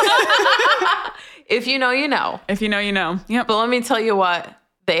 If you know, you know. If you know, you know. Yep. But let me tell you what,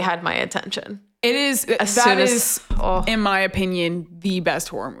 they had my attention. It is, in my opinion, the best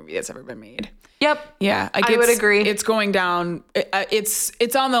horror movie that's ever been made. Yep. Yeah. I would agree. It's going down.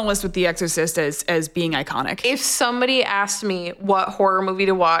 It's on the list with The Exorcist as being iconic. If somebody asked me what horror movie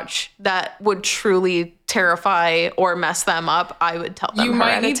to watch that would truly terrify or mess them up, I would tell them you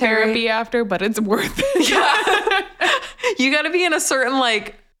might need Hereditary. therapy after, but it's worth it. Yeah. You got to be in a certain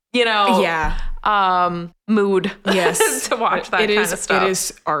mood yes. to watch that kind of stuff. It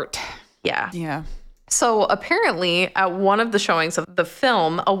is art. Yeah. Yeah. So apparently at one of the showings of the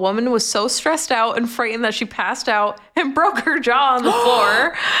film, a woman was so stressed out and frightened that she passed out and broke her jaw on the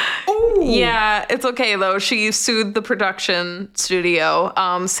floor. Ooh. Yeah, it's okay though. She sued the production studio,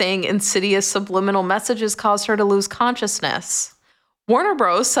 saying insidious subliminal messages caused her to lose consciousness. Warner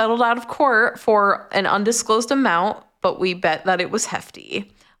Bros. Settled out of court for an undisclosed amount, but we bet that it was hefty.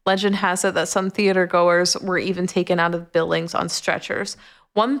 Legend has it that some theater goers were even taken out of buildings on stretchers.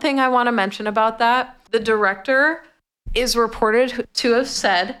 One thing I want to mention about that, the director is reported to have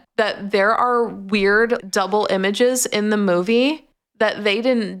said that there are weird double images in the movie that they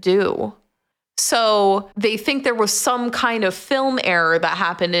didn't do. So they think there was some kind of film error that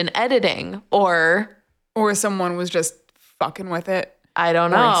happened in editing or someone was just fucking with it. I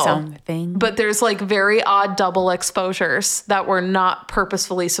don't know. Or something. But there's like very odd double exposures that were not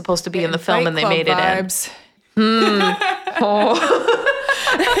purposefully supposed to be in the film and they made vibes. It in. Oh.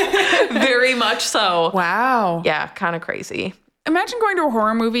 Very much so. Wow. Yeah, kind of crazy. Imagine going to a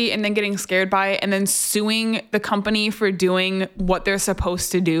horror movie and then getting scared by it and then suing the company for doing what they're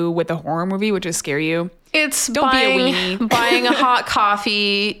supposed to do with a horror movie, which is scare you. It's Don't be a weenie. Buying a hot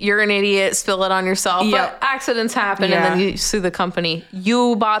coffee, you're an idiot, spill it on yourself. Yep. But accidents happen and then you sue the company.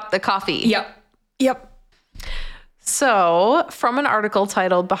 You bought the coffee. Yep. So, from an article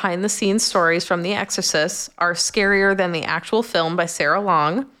titled Behind the Scenes Stories from The Exorcist Are Scarier Than the Actual Film by Sarah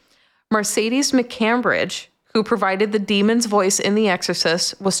Long, Mercedes McCambridge, who provided the demon's voice in The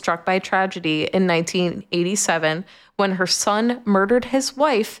Exorcist, was struck by tragedy in 1987 when her son murdered his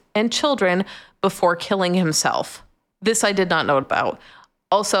wife and children before killing himself. This I did not know about.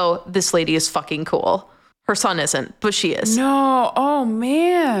 Also, this lady is fucking cool. Her son isn't, but she is. No. Oh,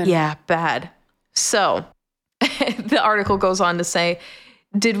 man. Yeah, bad. So, the article goes on to say,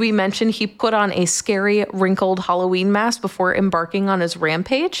 did we mention he put on a scary, wrinkled Halloween mask before embarking on his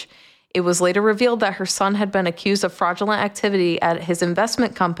rampage? It was later revealed that her son had been accused of fraudulent activity at his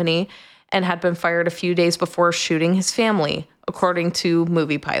investment company and had been fired a few days before shooting his family, according to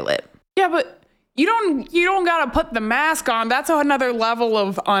Movie Pilot. Yeah, but you don't gotta put the mask on. That's another level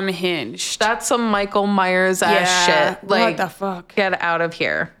of unhinged. That's some Michael Myers ass shit. Like, what the fuck? Get out of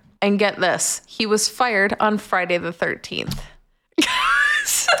here. And get this, he was fired on Friday the 13th.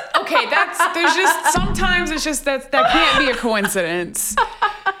 Okay, there's just sometimes it's just that can't be a coincidence.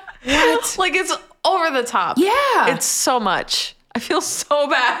 What? Like, it's over the top. Yeah. It's so much. I feel so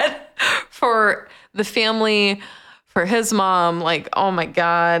bad for the family, for his mom. Like, oh my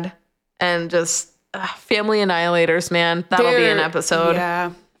God. And just family annihilators, man. That'll be an episode.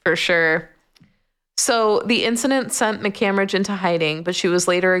 Yeah. For sure. So the incident sent McCambridge into hiding, but she was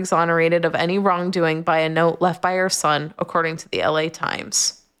later exonerated of any wrongdoing by a note left by her son, according to the LA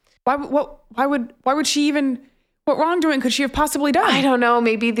Times. Why would she even... What wrongdoing could she have possibly done? I don't know.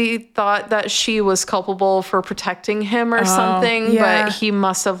 Maybe they thought that she was culpable for protecting him or something, but he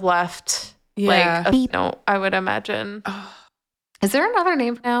must have left like a note, I would imagine. Is there another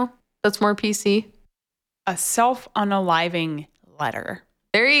name now that's more PC? A self-unaliving letter.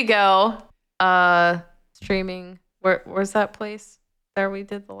 There you go. Streaming. Where's that place? There we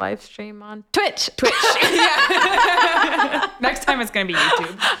did the live stream on Twitch. Yeah. Next time it's going to be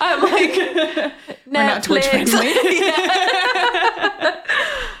YouTube. I'm like, we're not Twitch friendly.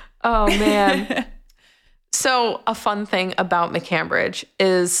 Oh, man. So a fun thing about McCambridge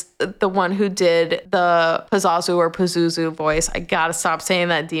is the one who did the Pazuzu or Pazuzu voice. I got to stop saying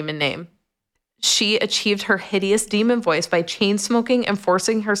that demon name. She achieved her hideous demon voice by chain smoking and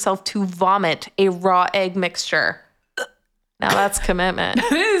forcing herself to vomit a raw egg mixture. Now that's commitment.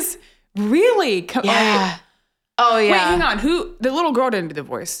 That is really... Yeah. Oh, yeah. Wait, hang on. Who? The little girl didn't do the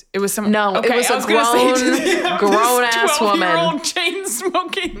voice. It was someone... No, okay, it was a grown-ass woman. 12-year-old chain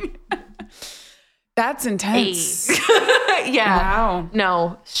smoking. That's intense. Yeah. Wow.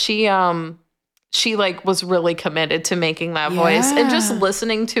 No, she like was really committed to making that voice. And just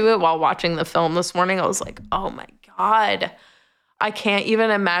listening to it while watching the film this morning, I was like, oh my God. I can't even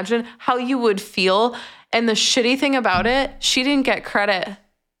imagine how you would feel. And the shitty thing about it, she didn't get credit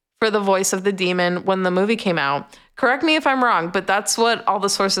for the voice of the demon when the movie came out. Correct me if I'm wrong, but that's what all the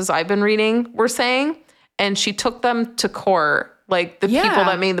sources I've been reading were saying. And she took them to court, like the people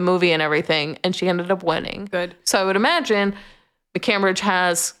that made the movie and everything, and she ended up winning. Good. So I would imagine McCambridge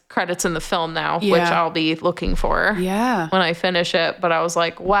has credits in the film now, which I'll be looking for when I finish it. But I was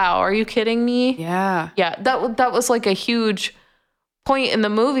like, wow, are you kidding me? Yeah. Yeah, that was like a huge point in the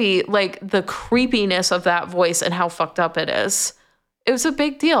movie, like the creepiness of that voice and how fucked up it is. It was a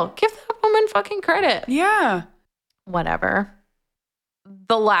big deal. Give that woman fucking credit. Yeah. Whatever.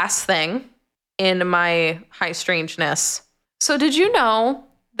 The last thing in my high strangeness. So did you know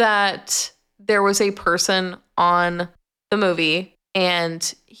that there was a person on the movie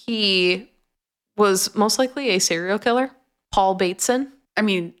and he was most likely a serial killer? Paul Bateson. I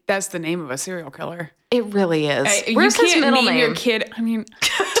mean, that's the name of a serial killer. It really is. Where's his middle name? Your kid. I mean,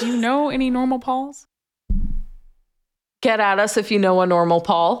 do you know any normal Pauls? Get at us if you know a normal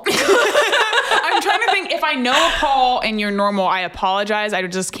Paul. I'm trying to think. If I know a Paul and you're normal, I apologize. I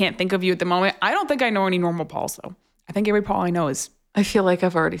just can't think of you at the moment. I don't think I know any normal Pauls, though. I think every Paul I know is... I feel like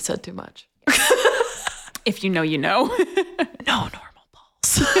I've already said too much. If you know, you know. No normal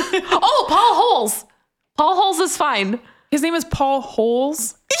Pauls. Oh, Paul Holes. Paul Holes is fine. His name is Paul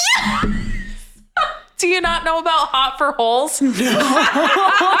Holes? Yeah. Do you not know about Hot for Holes? No.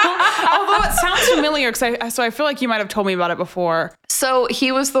 Although it sounds familiar, so I feel like you might have told me about it before. So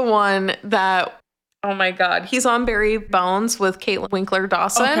he was the one that, oh my God, he's on Barry Bones with Caitlin Winkler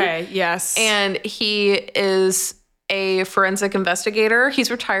Dawson. Okay, yes. And he is a forensic investigator.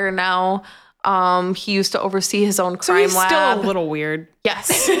 He's retired now. He used to oversee his own crime so he's lab. Still a little weird.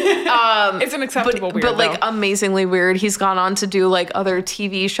 Yes. It's an acceptable weird, but like though. Amazingly weird. He's gone on to do like other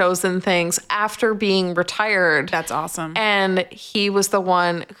TV shows and things after being retired. That's awesome. And he was the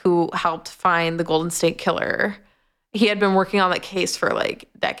one who helped find the Golden State Killer. He had been working on that case for like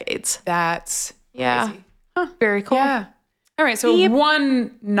decades. That's crazy. Huh. Very cool. Yeah. All right. So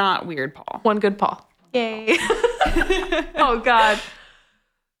one not weird Paul. One good Paul. Yay. Oh God.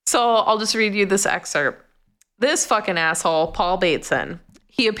 So I'll just read you this excerpt. This fucking asshole, Paul Bateson.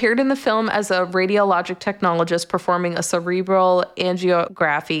 He appeared in the film as a radiologic technologist performing a cerebral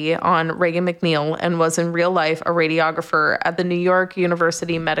angiography on Reagan McNeil and was in real life a radiographer at the New York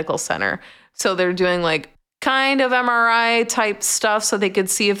University Medical Center. So they're doing like kind of MRI type stuff so they could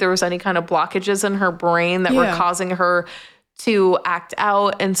see if there was any kind of blockages in her brain that were causing her to act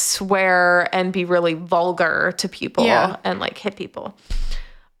out and swear and be really vulgar to people and like hit people.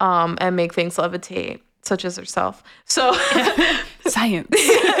 And make things levitate, such as herself. So, Science.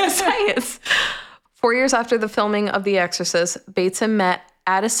 Science. 4 years after the filming of The Exorcist, Bateson met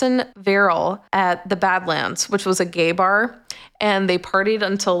Addison Verrill at the Badlands, which was a gay bar. And they partied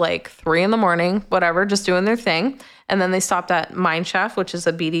until like 3 a.m, whatever, just doing their thing. And then they stopped at Mineshaft, which is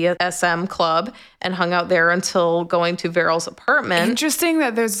a BDSM club, and hung out there until going to Verrill's apartment. Interesting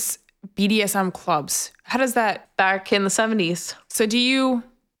that there's BDSM clubs. How does that... Back in the 70s. So do you...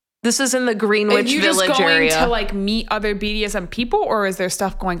 This is in the Greenwich Village area. Are you just going to like meet other BDSM people, or is there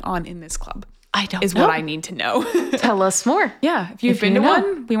stuff going on in this club? I don't know. Is what I need to know. Tell us more. Yeah. If you've been to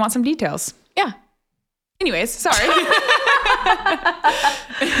one, we want some details. Yeah. Anyways, sorry.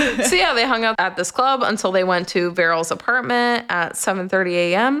 So yeah, they hung out at this club until they went to Verrill's apartment at 7:30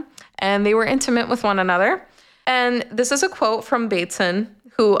 a.m. and they were intimate with one another. And this is a quote from Bateson,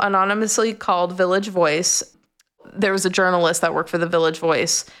 who anonymously called Village Voice. There was a journalist that worked for the Village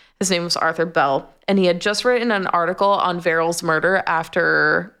Voice. His name was Arthur Bell, and he had just written an article on Verrill's murder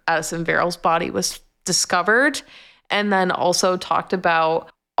after Addison Verrill's body was discovered, and then also talked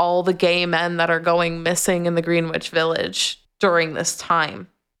about all the gay men that are going missing in the Greenwich Village during this time.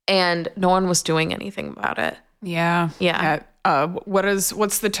 And no one was doing anything about it. Yeah. Yeah.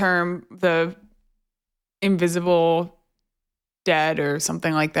 What's the term? The invisible dead or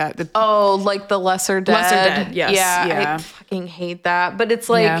something like that. Like the lesser dead. Lesser dead, yes. Yeah. I fucking hate that. But it's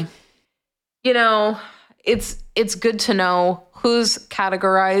like, it's good to know who's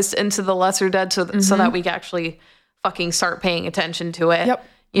categorized into the lesser dead so that we can actually fucking start paying attention to it. Yep.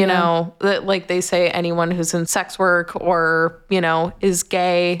 You know, like they say, anyone who's in sex work or, is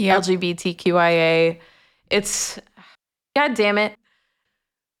gay, LGBTQIA. It's, God damn it.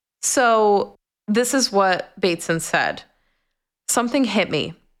 So this is what Bateson said. Something hit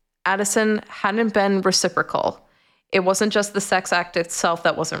me. Addison hadn't been reciprocal. It wasn't just the sex act itself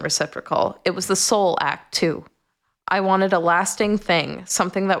that wasn't reciprocal. It was the soul act too. I wanted a lasting thing,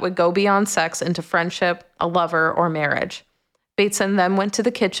 something that would go beyond sex into friendship, a lover, or marriage. Bateson then went to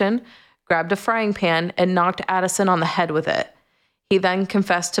the kitchen, grabbed a frying pan, and knocked Addison on the head with it. He then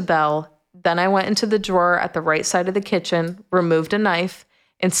confessed to Belle. Then I went into the drawer at the right side of the kitchen, removed a knife,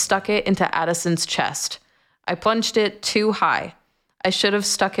 and stuck it into Addison's chest. I plunged it too high. I should have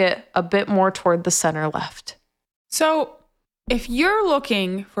stuck it a bit more toward the center left. So if you're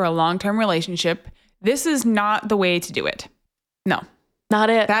looking for a long-term relationship, this is not the way to do it. No. Not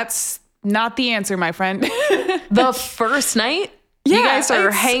it. That's not the answer, my friend. The first night? You guys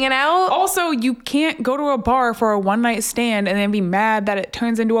are hanging out? Also, you can't go to a bar for a one-night stand and then be mad that it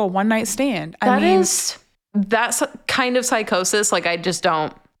turns into a one-night stand. That's kind of psychosis. Like, I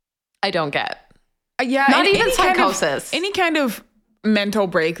don't get. Yeah. Not even psychosis. Any kind of mental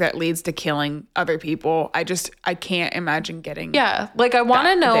break that leads to killing other people. I can't imagine getting. Yeah. Like, I want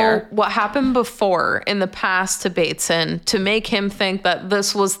to know what happened before in the past to Bateson to make him think that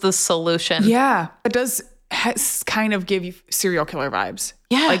this was the solution. Yeah. It does kind of give you serial killer vibes.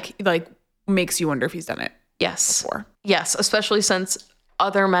 Yeah. Like makes you wonder if he's done it. Yes. Before. Yes. Especially since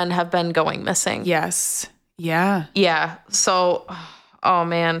other men have been going missing. Yes. Yeah. Yeah. So, oh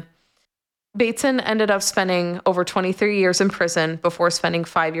man. Bateson ended up spending over 23 years in prison before spending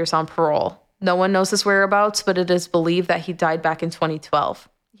 5 years on parole. No one knows his whereabouts, but it is believed that he died back in 2012.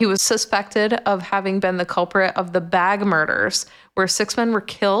 He was suspected of having been the culprit of the bag murders, where 6 men were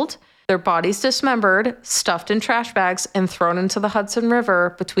killed, their bodies dismembered, stuffed in trash bags, and thrown into the Hudson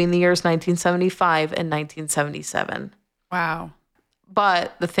River between the years 1975 and 1977. Wow.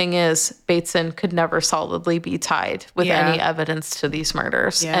 But the thing is, Bateson could never solidly be tied with any evidence to these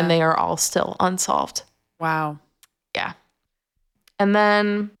murders, and they are all still unsolved. Wow. Yeah. And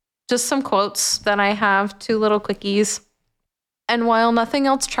then just some quotes that I have, 2 little quickies. And while nothing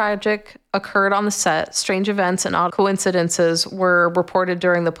else tragic occurred on the set, strange events and odd coincidences were reported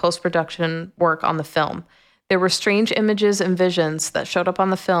during the post-production work on the film. There were strange images and visions that showed up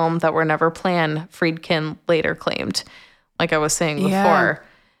on the film that were never planned, Friedkin later claimed. Like I was saying before,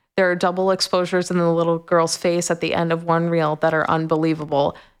 there are double exposures in the little girl's face at the end of one reel that are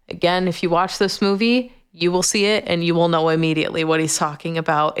unbelievable. Again, if you watch this movie, you will see it and you will know immediately what he's talking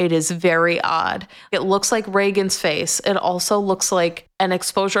about. It is very odd. It looks like Reagan's face. It also looks like an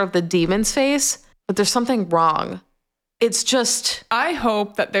exposure of the demon's face, but there's something wrong. It's just... I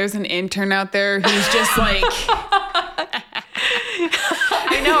hope that there's an intern out there who's just like...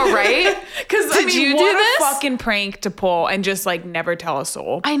 I know, right? Because what a fucking prank to pull and just like never tell a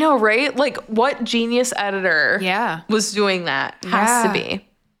soul. I know, right? Like, what genius editor was doing that? Has to be.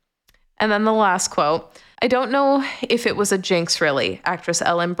 And then the last quote. I don't know if it was a jinx, really, actress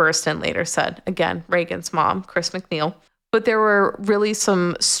Ellen Burstyn later said. Again, Reagan's mom, Chris McNeil. But there were really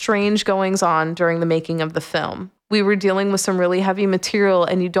some strange goings on during the making of the film. We were dealing with some really heavy material,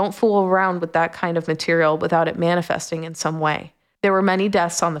 and you don't fool around with that kind of material without it manifesting in some way. There were many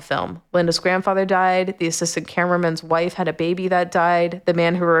deaths on the film. Linda's grandfather died. The assistant cameraman's wife had a baby that died. The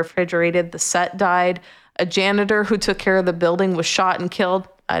man who refrigerated the set died. A janitor who took care of the building was shot and killed.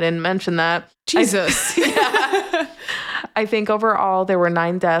 I didn't mention that. Jesus. I think overall there were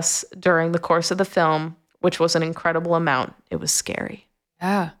 9 deaths during the course of the film, which was an incredible amount. It was scary.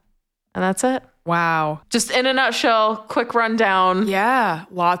 Yeah. And that's it. Wow. Just in a nutshell, quick rundown. Yeah.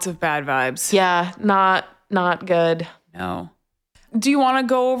 Lots of bad vibes. Yeah. Not good. No. Do you want to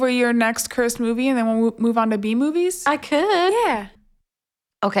go over your next cursed movie and then we'll move on to B movies? I could. Yeah.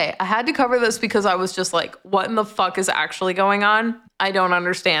 Okay, I had to cover this because I was just like, what in the fuck is actually going on? I don't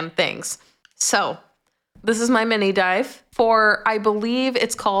understand things. So, this is my mini dive for, I believe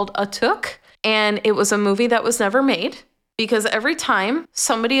it's called A Took, and it was a movie that was never made because every time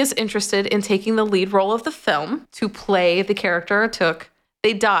somebody is interested in taking the lead role of the film to play the character A Took,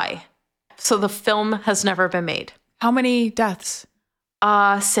 they die. So the film has never been made. How many deaths?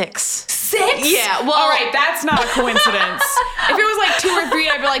 6. 6? Yeah, well... All right, that's not a coincidence. If it was like 2 or 3,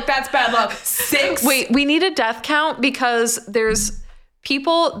 I'd be like, that's bad luck. 6? Wait, we need a death count because there's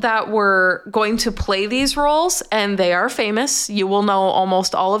people that were going to play these roles, and they are famous. You will know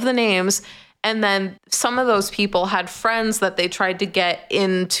almost all of the names. And then some of those people had friends that they tried to get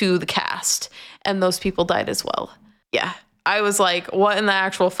into the cast, and those people died as well. Yeah. I was like, what in the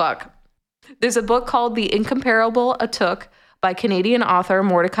actual fuck? There's a book called The Incomparable Atuk by Canadian author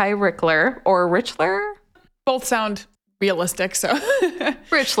Mordecai Richler, or Richler? Both sound realistic, so.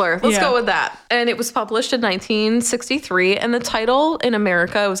 Richler. Let's go with that. And it was published in 1963, and the title in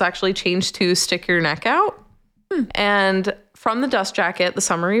America was actually changed to Stick Your Neck Out. And from the dust jacket, the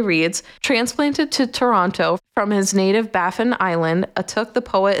summary reads, transplanted to Toronto from his native Baffin Island, Atuk the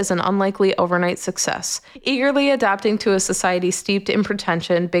poet is an unlikely overnight success. Eagerly adapting to a society steeped in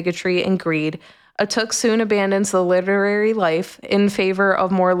pretension, bigotry, and greed, Atuk soon abandons the literary life in favor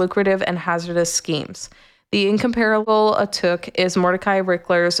of more lucrative and hazardous schemes. The Incomparable Atuk is Mordecai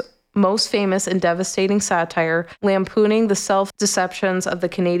Richler's most famous and devastating satire, lampooning the self-deceptions of the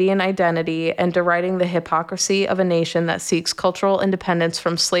Canadian identity and deriding the hypocrisy of a nation that seeks cultural independence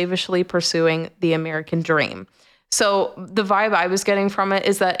from slavishly pursuing the American dream. So the vibe I was getting from it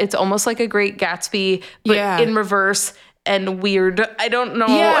is that it's almost like a Great Gatsby, but in reverse and weird. I don't know.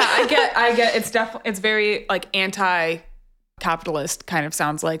 Yeah, I get. It's very like anti-capitalist kind of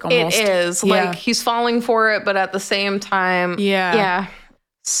sounds like almost. It is. Like he's falling for it, but at the same time. Yeah.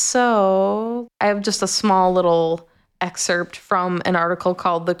 So I have just a small little excerpt from an article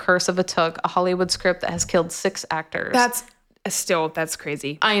called The Curse of Atuk, a Hollywood script that has killed 6 actors. That's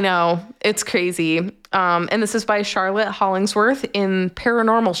crazy. I know. It's crazy. And this is by Charlotte Hollingsworth in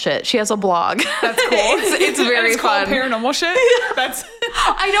Paranormal Shit. She has a blog. That's cool. It's very fun. Called Paranormal Shit?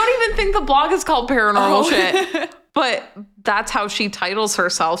 I don't even think the blog is called Paranormal Shit. But that's how she titles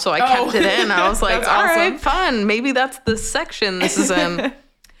herself, so I kept it in. I was like, all right, fun. Maybe that's the section this is in.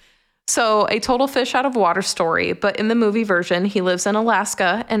 So, a total fish out of water story, but in the movie version, he lives in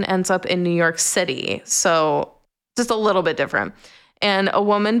Alaska and ends up in New York City. So, just a little bit different. And a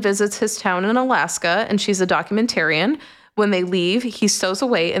woman visits his town in Alaska, and she's a documentarian. When they leave, he stows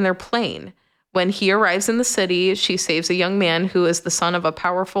away in their plane. When he arrives in the city, she saves a young man who is the son of a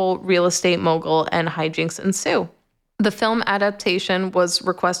powerful real estate mogul, and hijinks ensue. The film adaptation was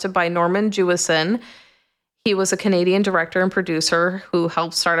requested by Norman Jewison. He was a Canadian director and producer who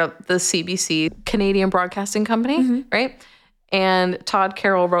helped start up the CBC, Canadian Broadcasting Company, right? And Todd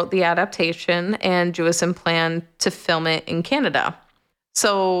Carroll wrote the adaptation, and Jewison planned to film it in Canada.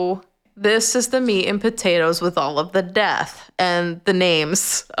 So this is the meat and potatoes with all of the death and the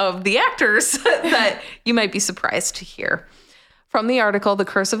names of the actors that you might be surprised to hear. From the article, The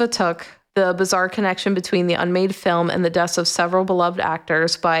Curse of Atuk, the bizarre connection between the unmade film and the deaths of several beloved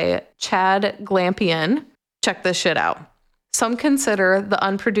actors by Chad Glampian. Check this shit out. Some consider the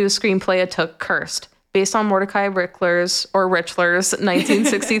unproduced screenplay Atuk cursed. Based on Mordecai Richler's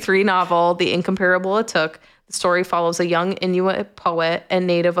 1963 novel, The Incomparable Atuk, the story follows a young Inuit poet and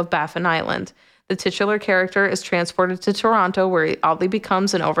native of Baffin Island. The titular character is transported to Toronto, where he oddly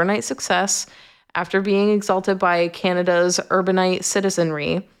becomes an overnight success. After being exalted by Canada's urbanite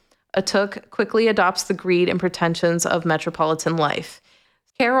citizenry, Atuk quickly adopts the greed and pretensions of metropolitan life.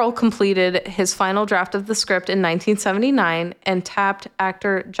 Carroll completed his final draft of the script in 1979 and tapped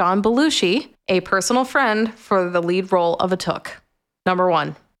actor John Belushi, a personal friend, for the lead role of Atuk. Number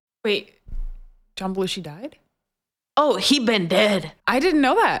 1. Wait, John Belushi died? Oh, he been dead. I didn't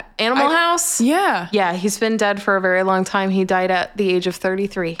know that. Animal House? Yeah. Yeah, he's been dead for a very long time. He died at the age of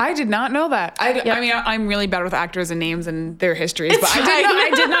 33. I did not know that. I mean, I'm really bad with actors and names and their histories, but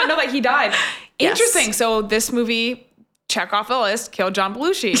I did not know that he died. Yes. Interesting. So this movie, check off the list, killed John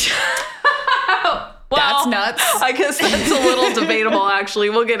Belushi. Well, that's nuts. I guess that's a little debatable, actually.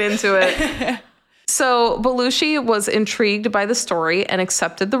 We'll get into it. So Belushi was intrigued by the story and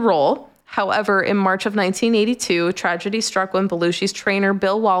accepted the role. However, in March of 1982, tragedy struck when Belushi's trainer,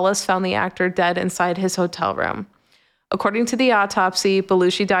 Bill Wallace, found the actor dead inside his hotel room. According to the autopsy,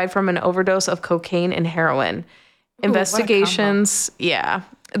 Belushi died from an overdose of cocaine and heroin. Investigations,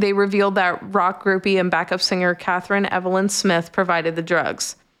 they revealed that rock groupie and backup singer Catherine Evelyn Smith provided the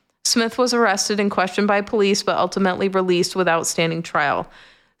drugs. Smith was arrested and questioned by police, but ultimately released without standing trial.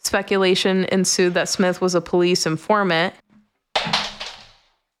 Speculation ensued that Smith was a police informant.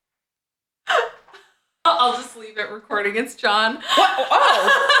 I'll just leave it recording. It's John. What?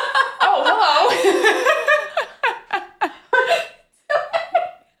 Oh, hello.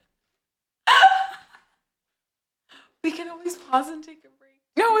 We can always pause and take a break.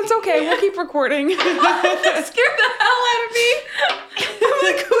 No, it's okay. We'll keep recording. That scared the hell out of me. I'm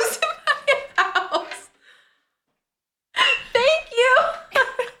like, who's in my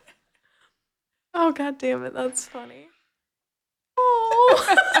God damn it, that's funny.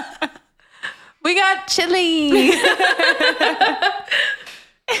 Oh. We got chili.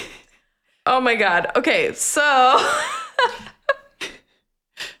 Oh my God. Okay, so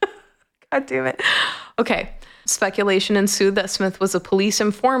God damn it. Okay. Speculation ensued that Smith was a police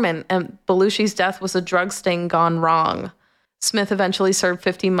informant and Belushi's death was a drug sting gone wrong. Smith eventually served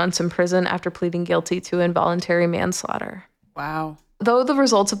 15 months in prison after pleading guilty to involuntary manslaughter. Wow. Though the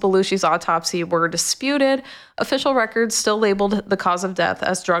results of Belushi's autopsy were disputed, official records still labeled the cause of death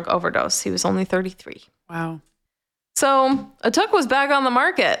as drug overdose. He was only 33. Wow. So Atuk was back on the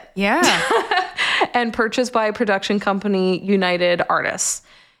market. Yeah. And purchased by production company United Artists.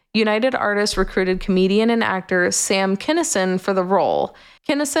 United Artists recruited comedian and actor Sam Kinison for the role.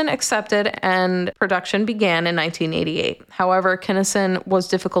 Kinison accepted and production began in 1988. However, Kinison was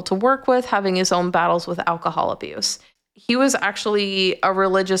difficult to work with, having his own battles with alcohol abuse. He was actually a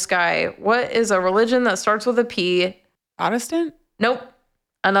religious guy. What is a religion that starts with a P? Protestant? Nope.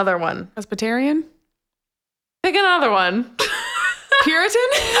 Another one. Presbyterian? Pick another one. Puritan?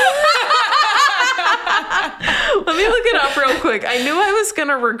 Let me look it up real quick. I knew I was going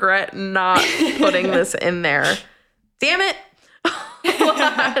to regret not putting this in there. Damn it. Hold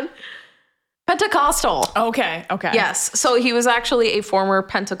on. Pentecostal. Okay. Yes. So he was actually a former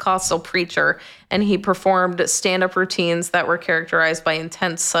Pentecostal preacher, and he performed stand-up routines that were characterized by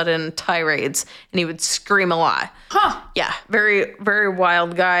intense, sudden tirades, and he would scream a lot. Huh. Yeah. Very, very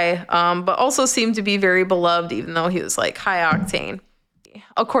wild guy, but also seemed to be very beloved, even though he was like high octane.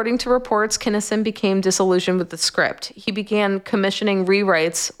 According to reports, Kinison became disillusioned with the script. He began commissioning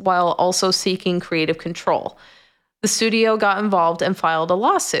rewrites while also seeking creative control. The studio got involved and filed a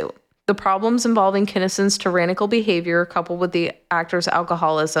lawsuit. The problems involving Kinison's tyrannical behavior, coupled with the actor's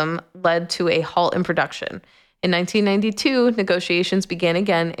alcoholism, led to a halt in production. In 1992, negotiations began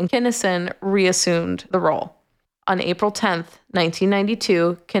again, and Kinison reassumed the role. On April 10th,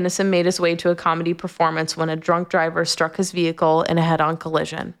 1992, Kinison made his way to a comedy performance when a drunk driver struck his vehicle in a head-on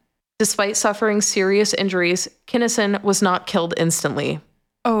collision. Despite suffering serious injuries, Kinison was not killed instantly.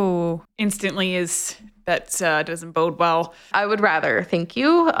 Oh, instantly that doesn't bode well. I would rather, thank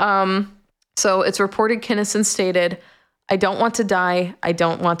you. So it's reported Kinison stated, "I don't want to die. I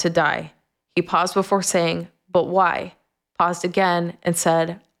don't want to die." He paused before saying, "But why?" Paused again and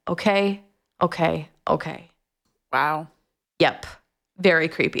said, "Okay, okay, okay." Wow. Yep. Very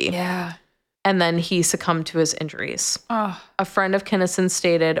creepy. Yeah. And then he succumbed to his injuries. Oh. A friend of Kinison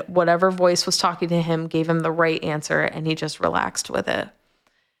stated whatever voice was talking to him gave him the right answer, and he just relaxed with it.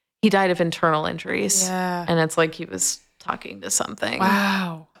 He died of internal injuries. Yeah. And it's like he was talking to something.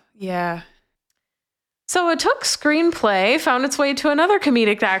 Wow. Yeah. So it took screenplay, found its way to another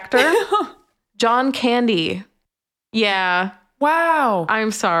comedic actor, John Candy. Yeah. Wow.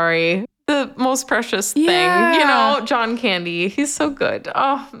 I'm sorry. The most precious thing, John Candy. He's so good.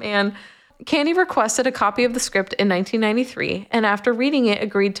 Oh, man. Candy requested a copy of the script in 1993, and after reading it,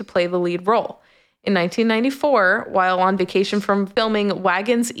 agreed to play the lead role. In 1994, while on vacation from filming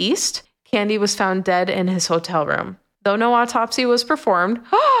Wagons East, Candy was found dead in his hotel room. Though no autopsy was performed.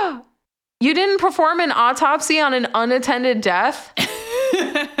 You didn't perform an autopsy on an unattended death?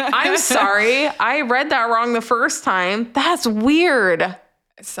 I'm sorry. I read that wrong the first time. That's weird.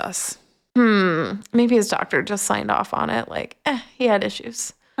 It's sus. Maybe his doctor just signed off on it. Like, he had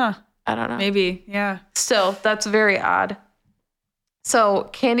issues. Huh. I don't know. Maybe. Yeah. Still, that's very odd. So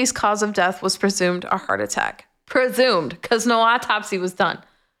Candy's cause of death was presumed a heart attack. Presumed, because no autopsy was done.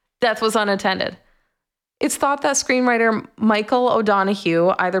 Death was unattended. It's thought that screenwriter Michael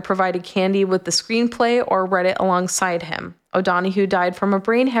O'Donoghue either provided Candy with the screenplay or read it alongside him. O'Donoghue died from a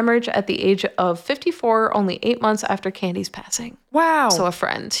brain hemorrhage at the age of 54, only 8 months after Candy's passing. Wow. So a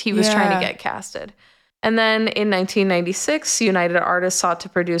friend. He was trying to get casted. And then in 1996, United Artists sought to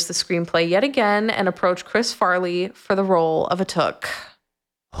produce the screenplay yet again and approached Chris Farley for the role of Atuk.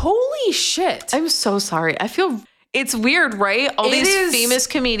 Holy shit. I'm so sorry. I feel it's weird, right? All these famous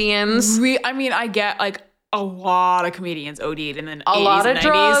comedians. I get like a lot of comedians OD'd and then a lot of 90s,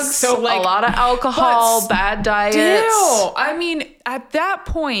 drugs, so like a lot of alcohol, bad diets. Still, I mean, at that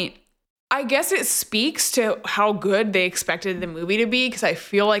point, I guess it speaks to how good they expected the movie to be, because I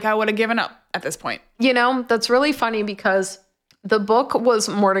feel like I would have given up at this point. You know, that's really funny because the book was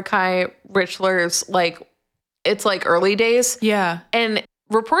Mordecai Richler's, it's early days. Yeah. And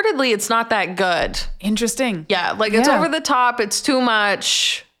reportedly, it's not that good. Interesting. Yeah, it's over the top. It's too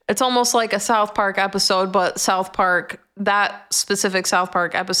much. It's almost like a South Park episode, but that specific South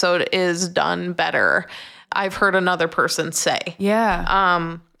Park episode is done better. I've heard another person say.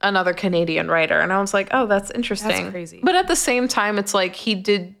 Yeah. Another Canadian writer. And I was like, oh, that's interesting. That's crazy. But at the same time, it's like he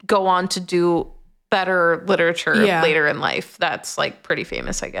did go on to do better literature later in life. That's like pretty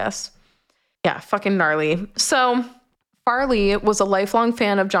famous, I guess. Yeah, fucking gnarly. So Farley was a lifelong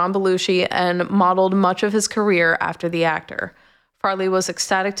fan of John Belushi and modeled much of his career after the actor. Farley was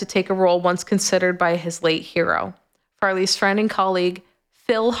ecstatic to take a role once considered by his late hero. Farley's friend and colleague,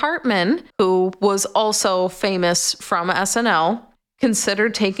 Phil Hartman, who was also famous from SNL,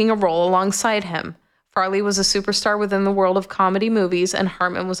 considered taking a role alongside him. Farley was a superstar within the world of comedy movies, and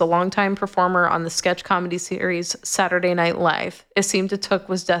Hartman was a longtime performer on the sketch comedy series Saturday Night Live. It seemed Atuk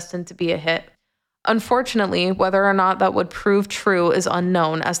was destined to be a hit. Unfortunately, whether or not that would prove true is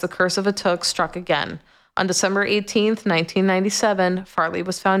unknown, as the curse of Atuk struck again. On December 18th, 1997, Farley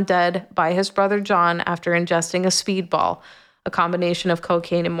was found dead by his brother John after ingesting a speedball, a combination of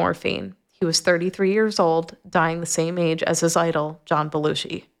cocaine and morphine. He was 33 years old, dying the same age as his idol, John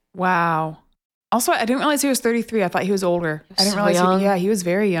Belushi. Wow. Also, I didn't realize he was 33. I thought he was older. I didn't realize he was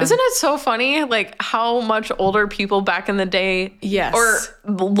very young. Isn't it so funny, like, how much older people back in the day or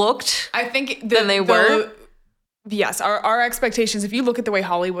looked I think than they were? Yes, our expectations, if you look at the way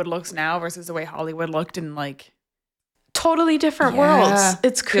Hollywood looks now versus the way Hollywood looked in, like... Totally different worlds.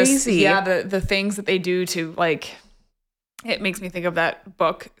 It's crazy. The things that they do to, like... It makes me think of that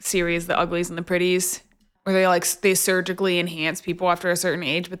book series, The Uglies and the Pretties, where they surgically enhance people after a certain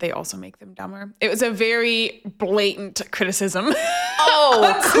age, but they also make them dumber. It was a very blatant criticism.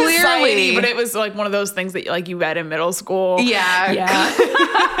 Oh, clearly. Society, but it was like one of those things that like you read in middle school. Yeah.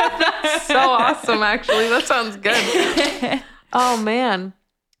 That's so awesome, actually. That sounds good. Oh, man.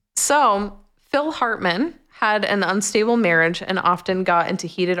 So Phil Hartman had an unstable marriage and often got into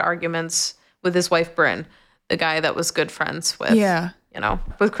heated arguments with his wife, Bryn, the guy that was good friends with,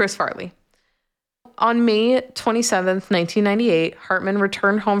 with Chris Farley. On May 27th, 1998, Hartman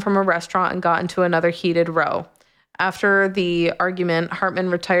returned home from a restaurant and got into another heated row. After the argument, Hartman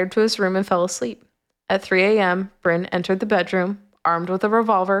retired to his room and fell asleep. At 3 a.m., Bryn entered the bedroom, armed with a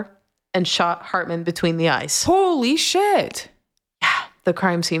revolver, and shot Hartman between the eyes. Holy shit. Yeah, the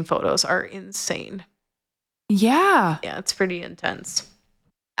crime scene photos are insane. Yeah. Yeah, it's pretty intense.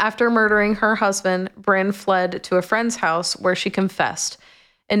 After murdering her husband, Bryn fled to a friend's house where she confessed.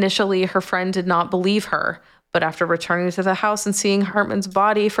 Initially, her friend did not believe her, but after returning to the house and seeing Hartman's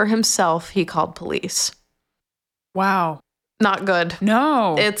body for himself, he called police. Wow. Not good.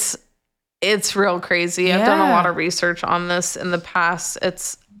 No. It's real crazy. Yeah. I've done a lot of research on this in the past.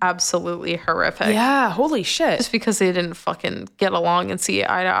 It's absolutely horrific. Yeah, holy shit. Just because they didn't fucking get along and see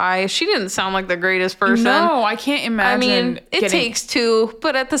eye to eye. She didn't sound like the greatest person. No, I can't imagine. I mean, it takes two,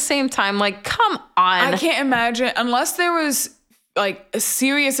 but at the same time, like, come on. I can't imagine, unless there was like a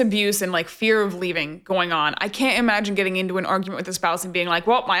serious abuse and like fear of leaving going on. I can't imagine getting into an argument with a spouse and being like,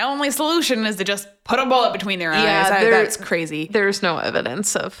 well, my only solution is to just put a bullet between their eyes. That's crazy. There's no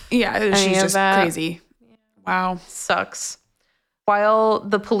evidence of she's just that. crazy. Wow. Sucks. While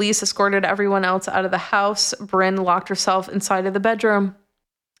the police escorted everyone else out of the house, Bryn locked herself inside of the bedroom.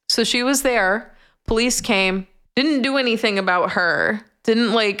 So she was there. Police came, didn't do anything about her,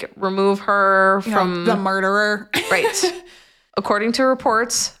 didn't like remove her from the murderer. Right. According to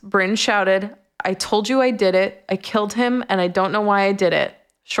reports, Bryn shouted, "I told you I did it. I killed him, and I don't know why I did it."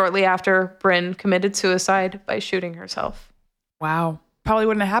 Shortly after, Bryn committed suicide by shooting herself. Wow. Probably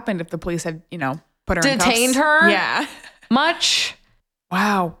wouldn't have happened if the police had, put her in cuffs. Detained her? Yeah. Much.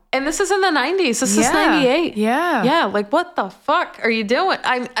 Wow. And this is in the 90s. This is 98. Yeah. Yeah. Like, what the fuck are you doing?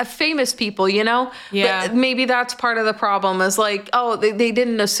 I'm famous people, Yeah. But maybe that's part of the problem is like, oh, they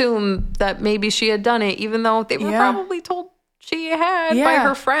didn't assume that maybe she had done it, even though they were probably told she had by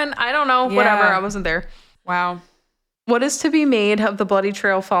her friend. I don't know. Whatever. I wasn't there. Wow. What is to be made of the bloody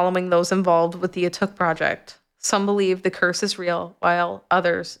trail following those involved with the Atuk project? Some believe the curse is real, while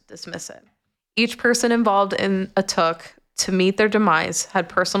others dismiss it. Each person involved in Atuk to meet their demise had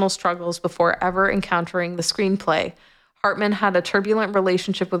personal struggles before ever encountering the screenplay. Hartman had a turbulent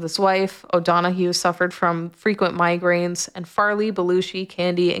relationship with his wife. O'Donoghue suffered from frequent migraines, and Farley, Belushi,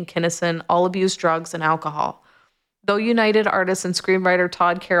 Candy, and Kinison all abused drugs and alcohol. Though United artist and screenwriter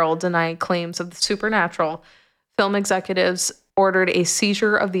Todd Carroll denied claims of the supernatural, film executives ordered a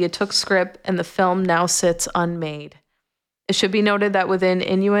seizure of the Atuk script, and the film now sits unmade. It should be noted that within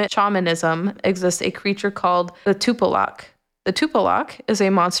Inuit shamanism exists a creature called the Tupilaq. The Tupilaq is a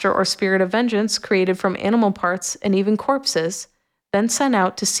monster or spirit of vengeance created from animal parts and even corpses, then sent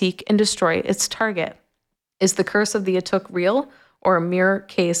out to seek and destroy its target. Is the curse of the Atuk real, or a mere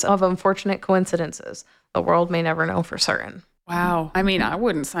case of unfortunate coincidences? The world may never know for certain. Wow. I mean, I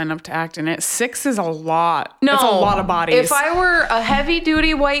wouldn't sign up to act in it. 6 is a lot. No. That's a lot of bodies. If I were a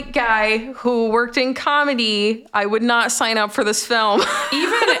heavy-duty white guy who worked in comedy, I would not sign up for this film.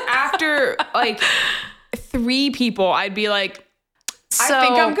 Even after like 3 people, I'd be like, I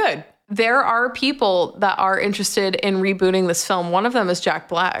think I'm good. There are people that are interested in rebooting this film. One of them is Jack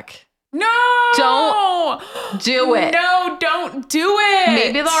Black. No! Don't do it. No, don't do it.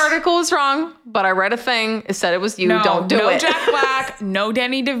 Maybe the article was wrong, but I read a thing. It said it was you. No, Don't do it. No Jack Black, no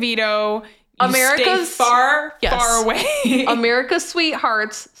Danny DeVito. America's stay far away. America's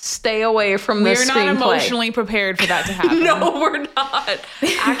sweethearts, stay away from this screenplay. We're not emotionally prepared for that to happen. No, we're not.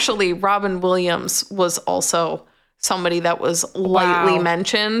 Actually, Robin Williams was also somebody that was lightly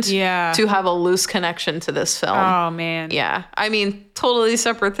mentioned to have a loose connection to this film. Oh, man. Yeah. I mean, totally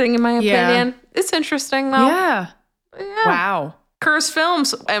separate thing in my opinion. It's interesting, though. Yeah. Wow. Cursed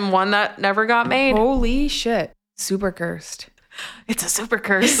films, and one that never got made. Holy shit. Super cursed. It's a super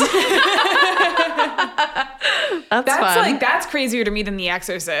curse. That's fun. That's crazier to me than The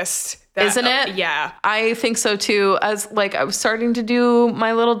Exorcist. Isn't it? Yeah. I think so too. As like I was starting to do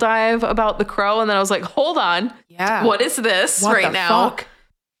my little dive about The Crow, and then I was like, hold on. Yeah. What is this right now? Fuck?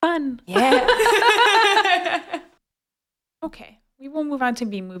 Fun. Yeah. Okay. We will move on to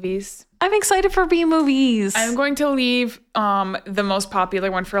B movies. I'm excited for B movies. I'm going to leave the most popular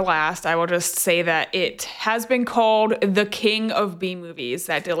one for last. I will just say that it has been called the king of B movies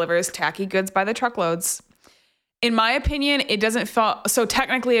that delivers tacky goods by the truckloads. In my opinion, it doesn't feel so.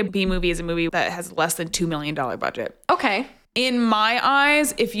 Technically, a B movie is a movie that has less than $2 million budget. Okay. In my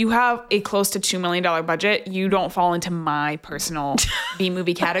eyes, if you have a close to $2 million budget, you don't fall into my personal B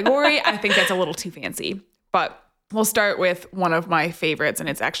movie category. I think that's a little too fancy. But we'll start with one of my favorites, and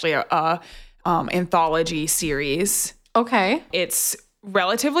it's actually a anthology series. Okay. It's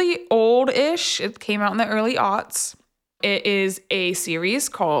relatively old-ish. It came out in the early aughts. It is a series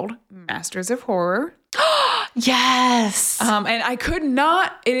called Masters of Horror. Yes. And I could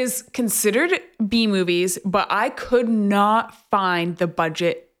not, it is considered B movies, but I could not find the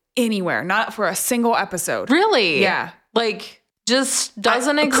budget anywhere, not for a single episode. Really? Yeah. Like, just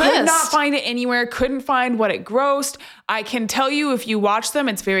doesn't exist. Could not find it anywhere. Couldn't find what it grossed. I can tell you if you watch them,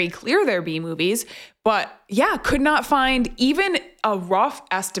 it's very clear they're B movies, but yeah, could not find even a rough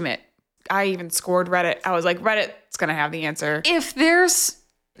estimate. I even scored Reddit. I was like, Reddit's going to have the answer. If there's,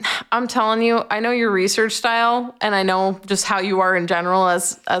 I'm telling you, I know your research style, and I know just how you are in general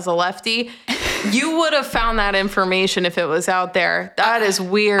as a lefty. You would have found that information if it was out there. That is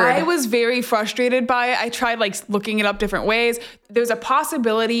weird. I was very frustrated by it. I tried looking it up different ways. There's a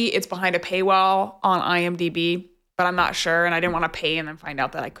possibility it's behind a paywall on IMDb, but I'm not sure. And I didn't want to pay and then find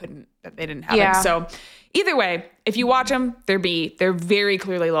out that that they didn't have it. So either way, if you watch them, they're B. They're very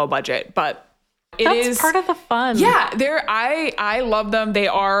clearly low budget, but That's part of the fun. Yeah, I love them. They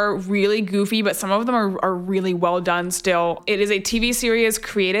are really goofy, but some of them are really well done still. It is a TV series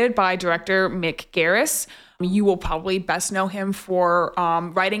created by director Mick Garris. You will probably best know him for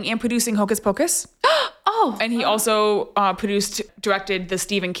writing and producing Hocus Pocus. Oh. And he also directed the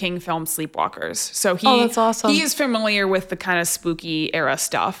Stephen King film Sleepwalkers. So that's awesome. He is familiar with the kind of spooky era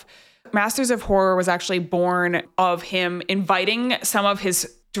stuff. Masters of Horror was actually born of him inviting some of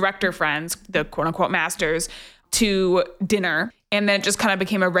his director friends, the quote unquote masters, to dinner. And then it just kind of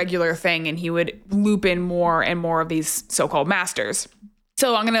became a regular thing. And he would loop in more and more of these so-called masters.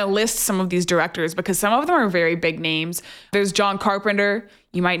 So I'm going to list some of these directors because some of them are very big names. There's John Carpenter.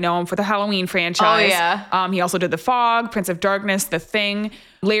 You might know him for the Halloween franchise. Oh, yeah. He also did The Fog, Prince of Darkness, The Thing.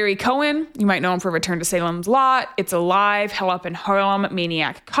 Larry Cohen. You might know him for Return to Salem's Lot, It's Alive, Hell Up in Harlem,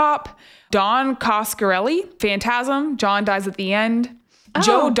 Maniac Cop. Don Coscarelli, Phantasm, John Dies at the End.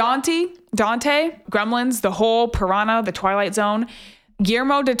 Joe Dante, Gremlins, The Hole, Piranha, The Twilight Zone.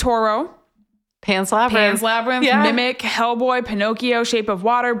 Guillermo del Toro, Pan's Labyrinth, yeah. Mimic, Hellboy, Pinocchio, Shape of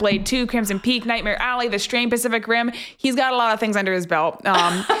Water, Blade 2, Crimson Peak, Nightmare Alley, The Strange Pacific Rim. He's got a lot of things under his belt.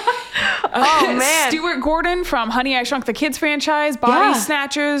 Oh, man. Stuart Gordon from Honey, I Shrunk the Kids franchise, Body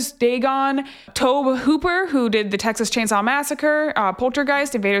Snatchers, Dagon, Tobe Hooper, who did the Texas Chainsaw Massacre,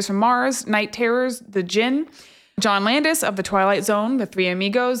 Poltergeist, Invaders from Mars, Night Terrors, The Djinn. John Landis of The Twilight Zone, The Three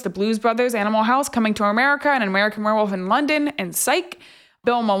Amigos, The Blues Brothers, Animal House, Coming to America, and An American Werewolf in London, and Psych.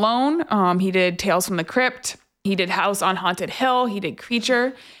 Bill Malone, he did Tales from the Crypt. He did House on Haunted Hill. He did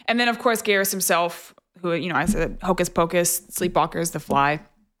Creature. And then, of course, Garris himself, who, I said Hocus Pocus, Sleepwalkers, The Fly.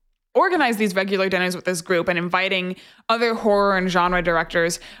 Organized these regular dinners with this group and inviting other horror and genre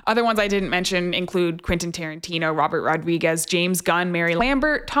directors. Other ones I didn't mention include Quentin Tarantino, Robert Rodriguez, James Gunn, Mary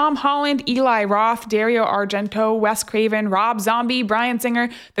Lambert, Tom Holland, Eli Roth, Dario Argento, Wes Craven, Rob Zombie, Bryan Singer.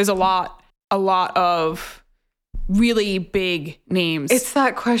 There's a lot of really big names. It's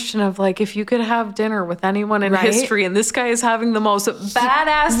that question of like, if you could have dinner with anyone in Right? history, and this guy is having the most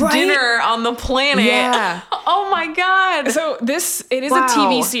badass Right? dinner on the planet. Yeah. Oh my God. So it is Wow. a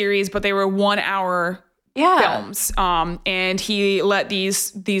TV series, but they were 1 hour Yeah. films. And he let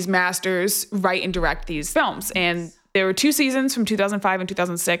these masters write and direct these films. And there were 2 seasons from 2005 and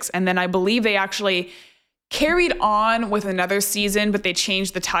 2006. And then I believe they actually carried on with another season, but they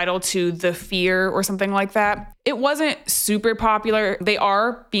changed the title to The Fear or something like that. It wasn't super popular. They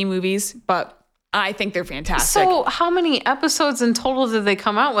are B movies, but I think they're fantastic. So how many episodes in total did they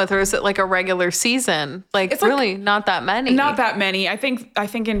come out with? Or is it like a regular season? Like It's like- really not that many. Not that many. I think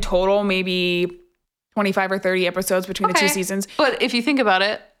in total, maybe 25 or 30 episodes between the 2 seasons. But if you think about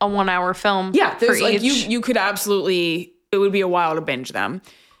it, a 1 hour film. Yeah, for there's like each. you could absolutely, it would be a while to binge them.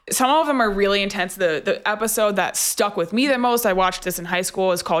 Some of them are really intense. The episode that stuck with me the most, I watched this in high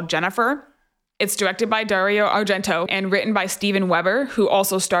school, is called Jennifer. It's directed by Dario Argento and written by Steven Weber, who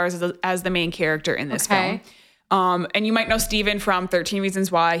also stars as the main character in this film. And you might know Steven from 13 Reasons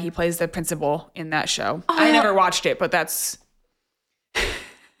Why. He plays the principal in that show. Oh, I never watched it, but that's...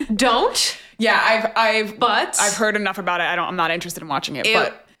 Don't? Yeah, I've But- heard enough about it. I'm not interested in watching it,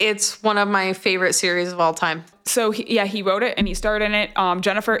 but... It's one of my favorite series of all time. So he wrote it and he starred in it.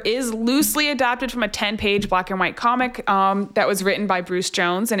 Jennifer is loosely adapted from a 10-page black and white comic that was written by Bruce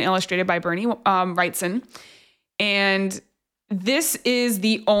Jones and illustrated by Bernie Wrightson. And this is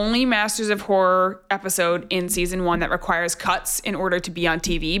the only Masters of Horror episode in season 1 that requires cuts in order to be on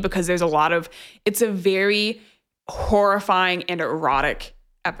TV, because it's a very horrifying and erotic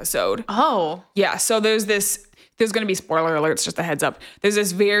episode. Oh. Yeah, so there's going to be spoiler alerts, just a heads up. There's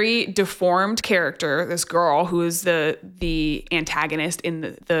this very deformed character, this girl who is the antagonist in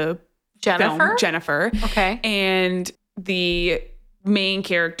the Jennifer? film, Jennifer. Okay. And the main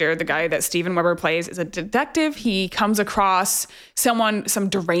character, the guy that Steven Weber plays, is a detective. He comes across some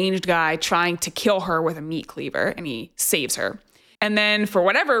deranged guy trying to kill her with a meat cleaver, and he saves her. And then for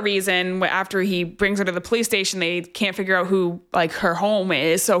whatever reason, after he brings her to the police station, they can't figure out who like her home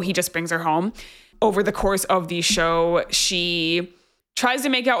is, so he just brings her home. Over the course of the show, she tries to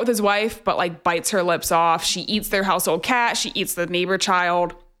make out with his wife, but like bites her lips off. She eats their household cat. She eats the neighbor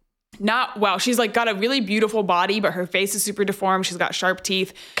child. Not well. She's like got a really beautiful body, but her face is super deformed. She's got sharp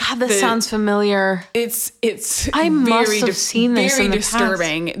teeth. God, this sounds familiar. It's I must have seen this very in the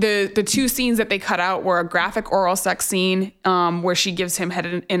disturbing. The 2 scenes that they cut out were a graphic oral sex scene where she gives him head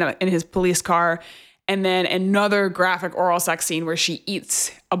in his police car, and then another graphic oral sex scene where she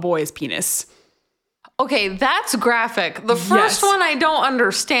eats a boy's penis. Okay, that's graphic. The first Yes. one I don't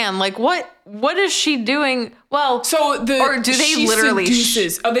understand. Like what is she doing? Well, So or do they she literally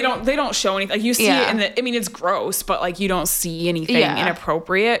seduces? They don't show anything. Like you see Yeah. it in it's gross, but like you don't see anything Yeah.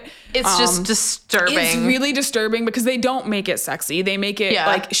 inappropriate. it's just disturbing. It's really disturbing because they don't make it sexy. They make it Yeah,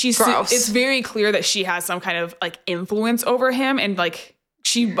 like she's gross. it's very clear that she has some kind of like influence over him, and like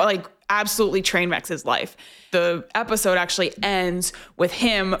she like absolutely train wrecks his life. The episode actually ends with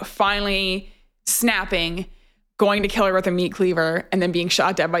him finally snapping, going to kill her with a meat cleaver, and then being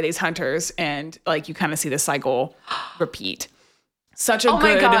shot dead by these hunters, and like you kind of see the cycle repeat. Such a oh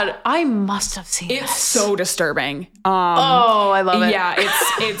good. my God, I must have seen It's this. so disturbing. I love it. Yeah,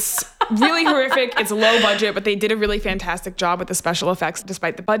 it's really horrific. It's low budget, but they did a really fantastic job with the special effects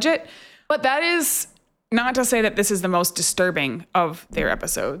despite the budget. But that is not to say that this is the most disturbing of their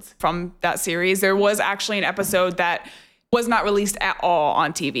episodes from that series. There was actually an episode that was not released at all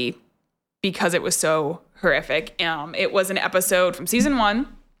on TV because it was so horrific. It was an episode from season 1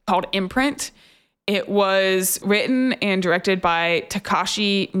 called Imprint. It was written and directed by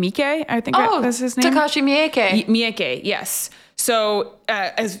Takashi Miike, I think that's his name. Takashi Miike. Miike, yes. So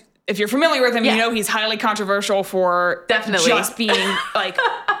as if you're familiar with him, Yeah. you know he's highly controversial for Definitely. just being like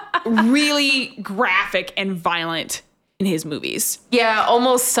really graphic and violent in his movies. Yeah,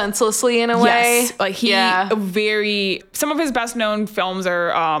 almost senselessly in a way. Yes, like some of his best known films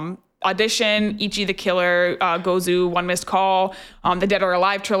are Audition, Ichi the Killer, Gozu, One Missed Call, the Dead or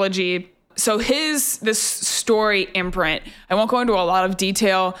Alive trilogy. So this story, Imprint, I won't go into a lot of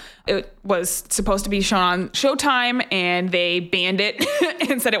detail. It was supposed to be shown on Showtime, and they banned it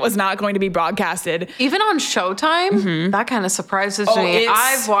and said it was not going to be broadcasted. Even on Showtime? That kind of surprises me.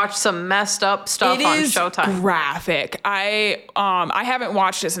 I've watched some messed up stuff on Showtime. Graphic. I haven't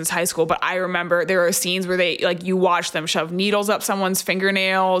watched it since high school, but I remember there are scenes where they you watch them shove needles up someone's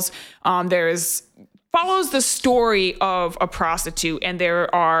fingernails. Follows the story of a prostitute, and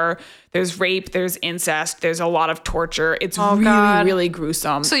there's rape, there's incest, there's a lot of torture. It's really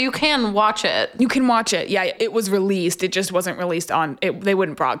gruesome. So you can watch it. You can watch it. Yeah, it was released. It just wasn't released on. They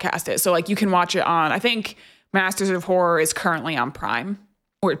wouldn't broadcast it. So you can watch it on. I think Masters of Horror is currently on Prime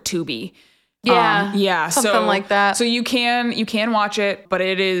or Tubi. Yeah. Something like that. So you can watch it, but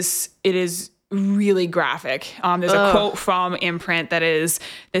it is really graphic. There's a quote from Imprint that is,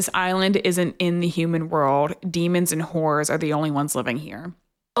 "This island isn't in the human world. Demons and horrors are the only ones living here."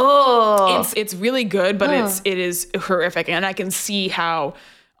 Oh, It's really good, but it is horrific, and I can see how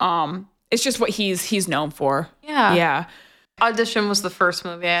it's just what he's known for. Yeah. Audition was the first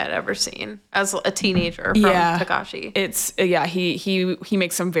movie I had ever seen as a teenager from Takashi. It's he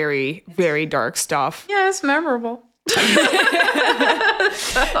makes some very, very dark stuff. Yeah, it's memorable.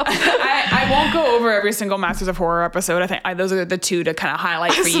 I won't go over every single Masters of Horror episode. I think those are the two to kind of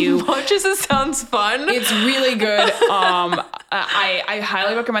highlight for you. As much as it sounds fun, it's really good. I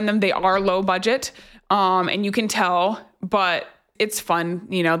highly recommend them. They are low budget, and you can tell, but it's fun.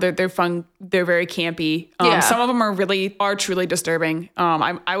 You know, they're fun. They're very campy. Some of them are truly disturbing.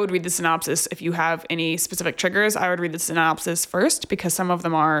 I would read the synopsis if you have any specific triggers. I would read the synopsis first because some of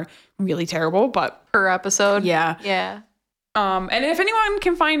them are really terrible. But per episode, yeah. And if anyone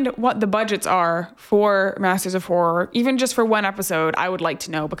can find what the budgets are for Masters of Horror, even just for one episode, I would like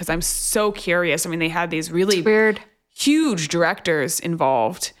to know because I'm so curious. I mean, they had these really huge directors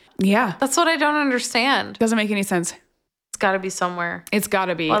involved. Yeah, that's what I don't understand. Doesn't make any sense. Got to be somewhere. It's got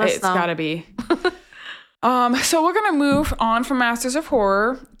to be. It's got to be. So we're going to move on from Masters of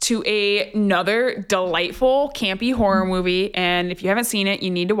Horror to another delightful, campy horror movie. And if you haven't seen it, you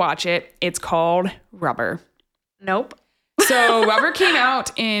need to watch it. It's called Rubber. Nope. So Rubber came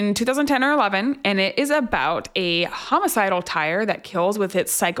out in 2010 or 11, and it is about a homicidal tire that kills with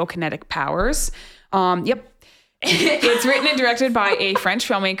its psychokinetic powers. It's written and directed by a French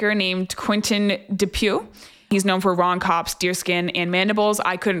filmmaker named Quentin Dupieux. He's known for Wrong Cops, Deerskin, and Mandibles.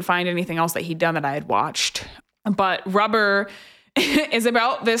 I couldn't find anything else that he'd done that I had watched. But Rubber is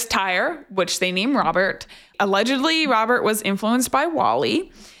about this tire, which they name Robert. Allegedly, Robert was influenced by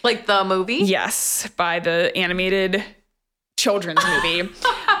WALL-E. Like the movie? Yes, by the animated children's movie.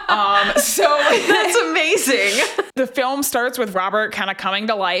 So that's amazing. The film starts with Robert kind of coming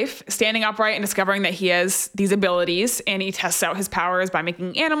to life, standing upright and discovering that he has these abilities, and he tests out his powers by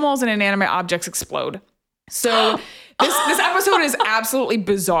making animals and inanimate objects explode. So this episode is absolutely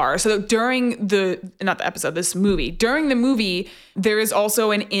bizarre. So during this movie, during the movie, there is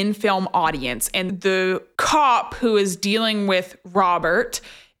also an in-film audience, and the cop who is dealing with Robert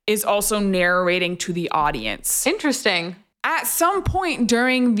is also narrating to the audience. Interesting. At some point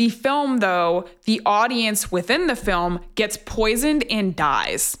during the film, though, the audience within the film gets poisoned and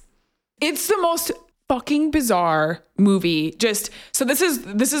dies. It's the most fucking bizarre movie. So this is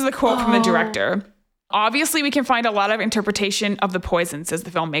the quote from the director. Obviously, we can find a lot of interpretation of the poison, says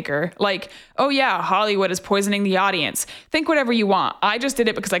the filmmaker. Like, oh yeah, Hollywood is poisoning the audience. Think whatever you want. I just did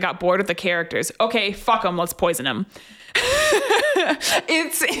it because I got bored with the characters. Okay, fuck them. Let's poison them.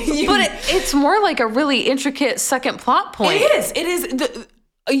 It's more like a really intricate second plot point. It is.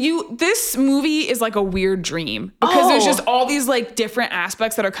 This movie is like a weird dream because there's just all these like different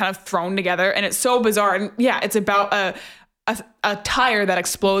aspects that are kind of thrown together, and it's so bizarre. And yeah, it's about a tire that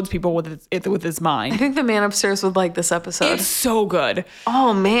explodes people with its mind. I think the man upstairs would like this episode. It's so good.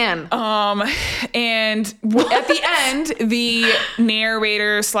 Oh man. And at the end, the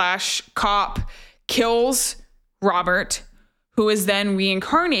narrator /cop kills Robert, who is then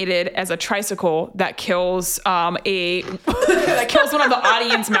reincarnated as a tricycle that kills one of the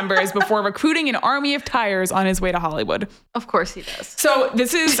audience members before recruiting an army of tires on his way to Hollywood. Of course he does. So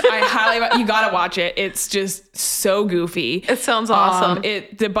you gotta watch it. It's just so goofy. It sounds awesome.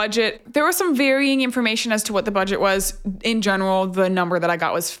 The budget, there was some varying information as to what the budget was. In general, the number that I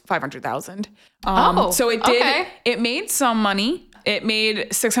got was $500,000. So it did. Okay. It made some money. It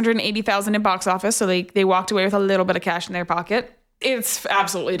made $680,000 in box office, so they walked away with a little bit of cash in their pocket. It's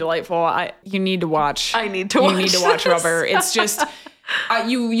absolutely delightful. You need to watch. I need to watch. You need to watch Rubber. It's just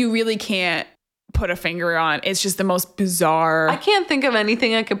you really can't put a finger on. It's just the most bizarre. I can't think of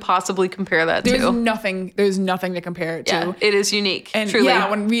anything I could possibly compare that to. There's nothing to compare it to. Yeah, it is unique. And truly. Yeah,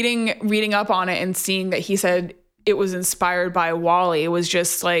 when reading up on it and seeing that he said it was inspired by WALL-E, it was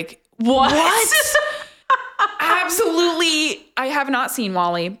just like what? Absolutely. I have not seen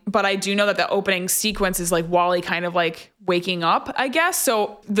WALL-E, but I do know that the opening sequence is like WALL-E kind of like waking up, I guess.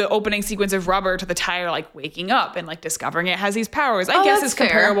 So the opening sequence of Rubber to the tire like waking up and like discovering it has these powers, I guess is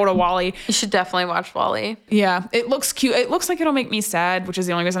comparable to WALL-E. You should definitely watch WALL-E. Yeah, it looks cute. It looks like it'll make me sad, which is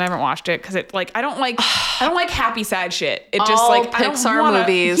the only reason I haven't watched it, because it like I don't like happy sad shit. It just all like Pixar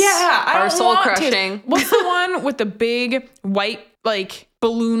movies are soul crushing. What's the one with the big white like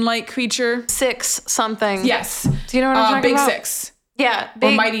balloon-like creature? 6 something. Yes. Do you know what I'm talking Big about? Six. Yeah.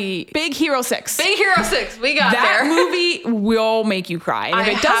 Or Big Hero 6. Big Hero 6. We got that there. movie will make you cry. And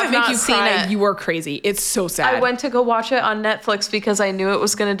if it doesn't make you cry, you are crazy. It's so sad. I went to go watch it on Netflix because I knew it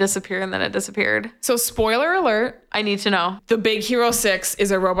was going to disappear, and then it disappeared. So spoiler alert. I need to know. The Big Hero 6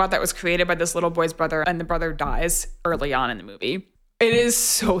 is a robot that was created by this little boy's brother, and the brother dies early on in the movie. It is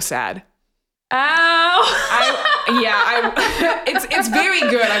so sad. Ow. It's very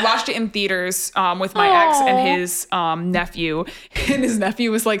good. I watched it in theaters with my ex and his nephew, and his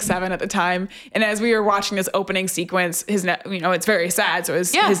nephew was like 7 at the time. And as we were watching this opening sequence, it's very sad. So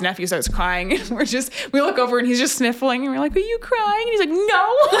his nephew starts crying, and we look over and he's just sniffling, and we're like, "Are you crying?" And he's like,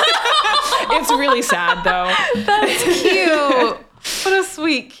 "No." It's really sad though. That's cute. What a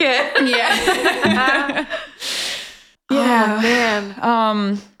sweet kid. Yeah. Yeah. Oh,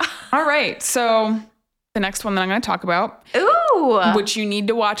 man. All right. So the next one that I'm going to talk about, which you need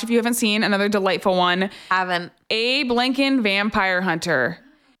to watch if you haven't seen, another delightful one. Haven't. Abe Lincoln Vampire Hunter.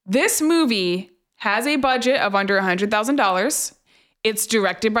 This movie has a budget of under $100,000. It's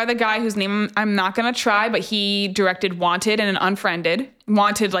directed by the guy whose name I'm not going to try, but he directed Wanted and Unfriended.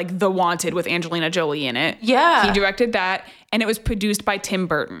 Wanted, like The Wanted with Angelina Jolie in it. Yeah. He directed that, and it was produced by Tim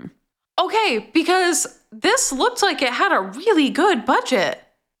Burton. Okay, because this looked like it had a really good budget.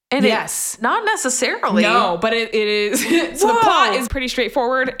 And yes. Not necessarily. No, but it is. So the plot is pretty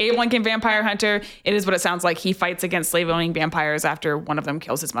straightforward. Abe Lincoln Vampire Hunter. It is what it sounds like. He fights against slave-owning vampires after one of them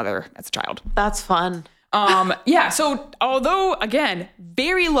kills his mother as a child. That's fun. So although, again,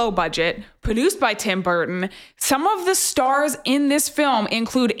 very low budget, produced by Tim Burton, some of the stars in this film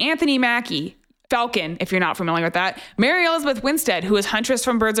include Anthony Mackie, Falcon, if you're not familiar with that, Mary Elizabeth Winstead, who is Huntress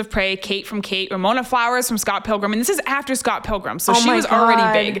from Birds of Prey, Kate from Kate, Ramona Flowers from Scott Pilgrim, and this is after Scott Pilgrim, so she was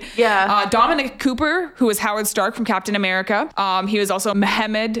already big. Yeah. Dominic Cooper, who is Howard Stark from Captain America. He was also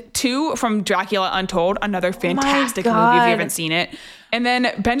Mehmed II from Dracula Untold, another fantastic movie if you haven't seen it. And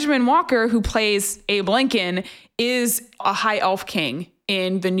then Benjamin Walker, who plays Abe Lincoln, is a high elf king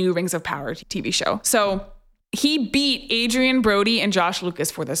in the new Rings of Power TV show. So he beat Adrian Brody and Josh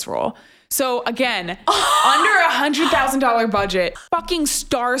Lucas for this role. So again, under $100,000 budget, fucking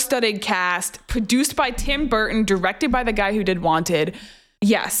star-studded cast, produced by Tim Burton, directed by the guy who did Wanted.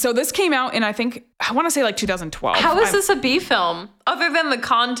 Yes. So this came out in, I want to say like 2012. How is this a B film? Other than the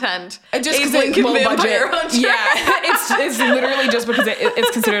content. Just because it's low budget. Yeah. It's literally just because it's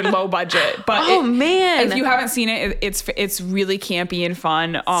considered low budget. But man. If you haven't seen it, it's really campy and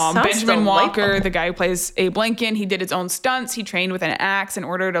fun. Benjamin delightful. Walker, the guy who plays Abe Lincoln, he did his own stunts. He trained with an axe in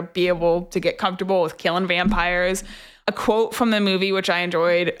order to be able to get comfortable with killing vampires. A quote from the movie, which I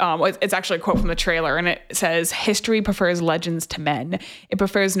enjoyed, it's actually a quote from the trailer, and it says, "History prefers legends to men. It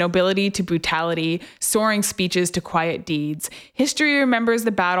prefers nobility to brutality, soaring speeches to quiet deeds. History remembers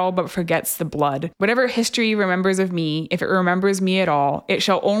the battle, but forgets the blood. Whatever history remembers of me, if it remembers me at all, it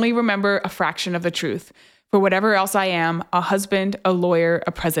shall only remember a fraction of the truth. For whatever else I am, a husband, a lawyer,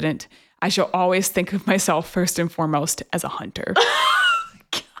 a president, I shall always think of myself first and foremost as a hunter."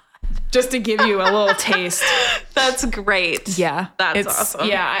 Just to give you a little taste. That's great. Yeah. That's awesome.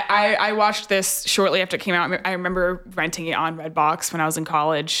 Yeah. I watched this shortly after it came out. I remember renting it on Redbox when I was in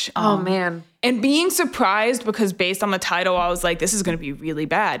college. Oh, man. And being surprised because based on the title, I was like, this is going to be really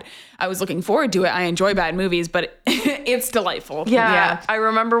bad. I was looking forward to it. I enjoy bad movies, but it's delightful. Yeah. I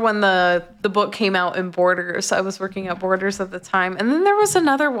remember when the book came out in Borders. I was working at Borders at the time. And then there was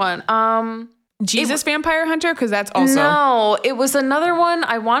another one. Jesus Vampire Hunter? Because that's also... No, it was another one,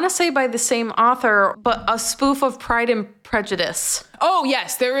 I want to say by the same author, but a spoof of Pride and Prejudice. Oh,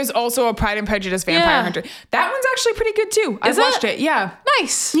 yes. There is also a Pride and Prejudice Vampire Hunter. That one's actually pretty good, too. I watched it. Yeah.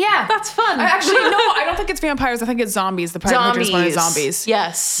 Nice. Yeah. That's fun. Actually, no, I don't think it's vampires. I think it's zombies. The Pride and Prejudice one is zombies.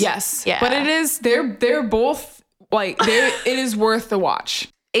 Yes. Yes. Yeah. But it is... They're both... it is worth the watch.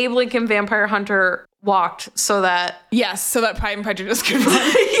 Abe Lincoln Vampire Hunter walked so that... Yes, so that Pride and Prejudice could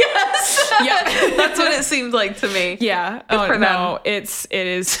run. Yes! Yeah. That's what it seemed like to me. Yeah. For no, it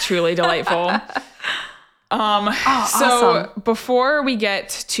is truly delightful. Awesome. Before we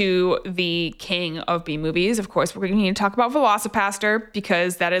get to the king of B movies, of course, we're going to need to talk about Velocipaster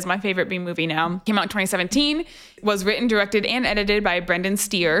because that is my favorite B movie now. Came out in 2017, was written, directed, and edited by Brendan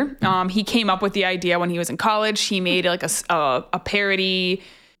Steer. He came up with the idea when he was in college. He made like a parody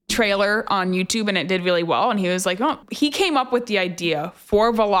trailer on YouTube and it did really well. And he was like, he came up with the idea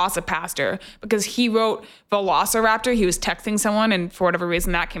for Velocipaster because he wrote Velociraptor. He was texting someone and for whatever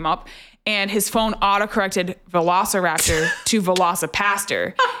reason that came up. And his phone autocorrected Velociraptor to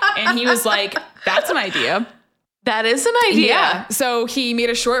Velocipaster. And he was like, that's an idea. That is an idea. Yeah. So he made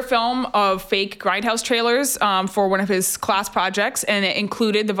a short film of fake Grindhouse trailers for one of his class projects. And it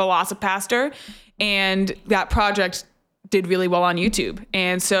included the Velocipaster. And that project did really well on YouTube.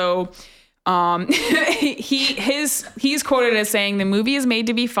 And so he's quoted as saying, the movie is made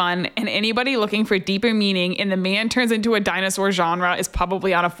to be fun, and anybody looking for deeper meaning in the man turns into a dinosaur genre is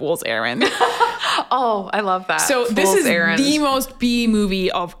probably on a fool's errand. Oh, I love that. So Fool's this is errand. the most B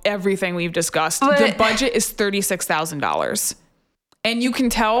movie of everything we've discussed. But the budget is $36,000. And you can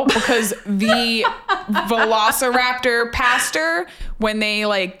tell because the Velociraptor pastor, when they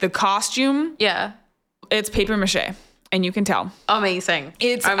like the costume, Yeah. it's paper mache. And you can tell. Amazing.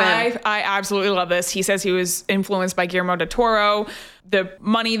 I absolutely love this. He says he was influenced by Guillermo del Toro. The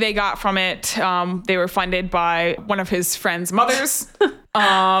money they got from it, they were funded by one of his friends' mothers.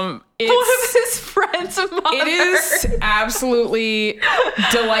 One of his friends' mother. It is absolutely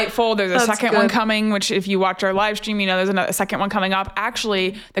delightful. There's a second one coming, which if you watch our live stream, you know there's a second one coming up.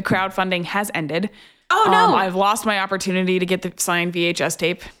 Actually, the crowdfunding has ended. Oh, no. I've lost my opportunity to get the signed VHS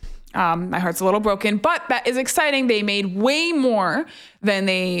tape. My heart's a little broken, but that is exciting. They made way more than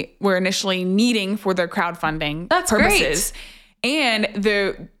they were initially needing for their crowdfunding purposes. Great. And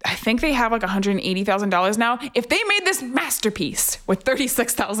I think they have like $180,000 now. If they made this masterpiece with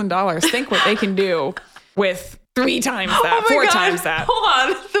 $36,000, think what they can do with 3 times that, 4 times that.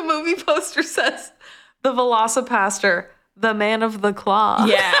 Hold on. The movie poster says, the Velocipaster, the man of the claw.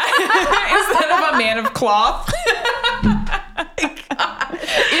 Yeah. Instead of a man of cloth.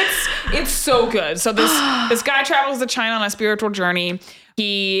 It's so good. So this guy travels to China on a spiritual journey.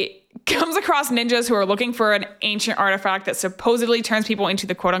 He comes across ninjas who are looking for an ancient artifact that supposedly turns people into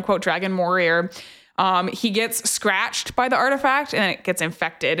the quote unquote dragon warrior. He gets scratched by the artifact and it gets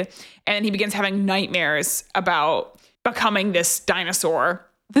infected. And he begins having nightmares about becoming this dinosaur.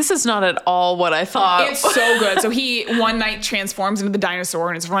 This is not at all what I thought. It's so good. So he one night transforms into the dinosaur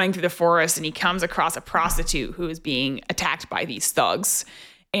and is running through the forest, and he comes across a prostitute who is being attacked by these thugs.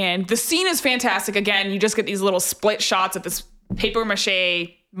 And the scene is fantastic. Again, you just get these little split shots of this paper mache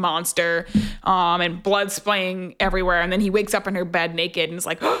monster and blood splaying everywhere. And then he wakes up in her bed naked and is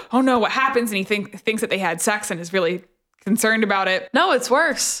like, oh no, what happens? And he thinks that they had sex and is really concerned about it. No, it's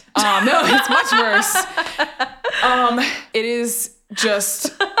worse. No, it's much worse. It is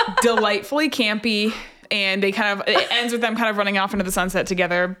just delightfully campy, and it ends with them kind of running off into the sunset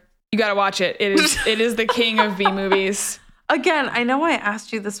together. You got to watch it. It is the king of B movies. Again, I know I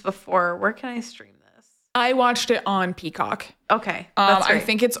asked you this before. Where can I stream this? I watched it on Peacock. Okay. That's I great.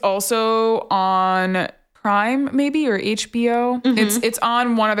 think it's also on Prime maybe, or HBO. Mm-hmm. It's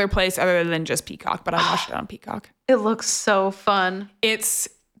on one other place other than just Peacock, but I watched it on Peacock. It looks so fun. It's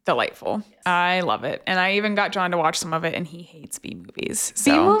delightful. Yes. I love it. And I even got John to watch some of it, and he hates B movies.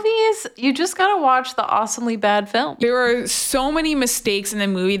 So. B movies, you just got to watch the awesomely bad film. There are so many mistakes in the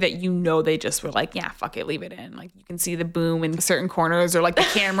movie that they just were like, yeah, fuck it, leave it in. Like you can see the boom in certain corners, or like the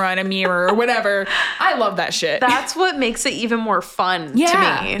camera in a mirror or whatever. I love that shit. That's what makes it even more fun to me.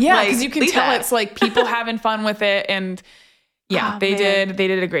 Yeah, because you can tell it's like people having fun with it, and they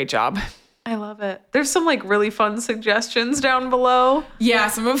did a great job. I love it. There's some like really fun suggestions down below. Yeah,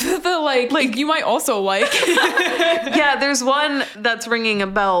 some of the like you might also like. Yeah, there's one that's ringing a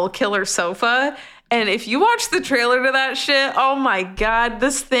bell, Killer Sofa. And if you watch the trailer to that shit, oh my God,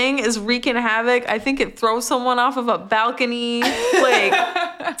 this thing is wreaking havoc. I think it throws someone off of a balcony. Like,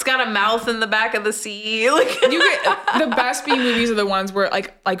 it's got a mouth in the back of the seat. Like, you get the best B movies are the ones where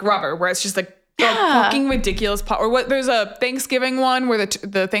like Rubber, where it's just like fucking ridiculous or what? There's a Thanksgiving one where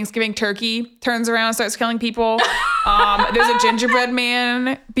the Thanksgiving turkey turns around and starts killing people. There's a Gingerbread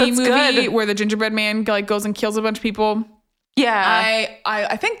Man B movie where the gingerbread man like goes and kills a bunch of people. Yeah,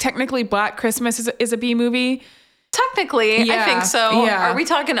 I think technically Black Christmas is a B movie. Technically, I think so. Yeah. Are we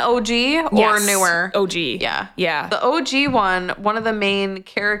talking OG or newer? OG. Yeah. The OG one of the main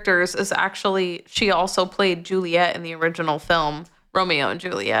characters is actually, she also played Juliet in the original film. Romeo and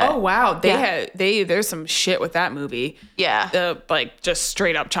Juliet. Oh wow, there's some shit with that movie. Yeah, like just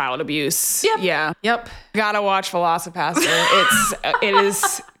straight up child abuse. Yep. Yep. Gotta watch Velocipaster. It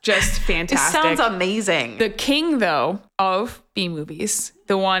is just fantastic. It sounds amazing. The king though of B movies,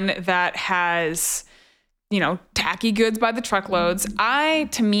 the one that has tacky goods by the truckloads.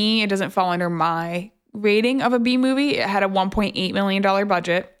 To me, it doesn't fall under my rating of a B movie. It had a $1.8 million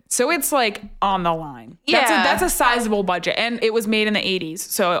budget. So it's like on the line. Yeah. That's a sizable budget. And it was made in the 80s.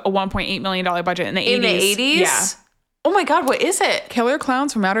 So a $1.8 million budget in the 80s. In the 80s? Yeah. Oh my God, what is it? Killer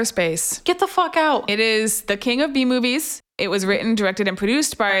Clowns from Outer Space. Get the fuck out. It is the king of B movies. It was written, directed, and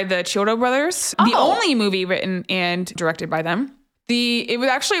produced by the Chiodo brothers. The only movie written and directed by them. It was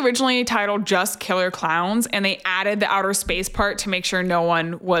actually originally titled just Killer Clowns, and they added the outer space part to make sure no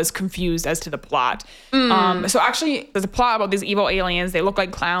one was confused as to the plot. So actually, there's a plot about these evil aliens. They look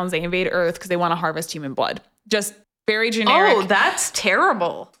like clowns. They invade Earth because they want to harvest human blood. Just Very generic. Oh, that's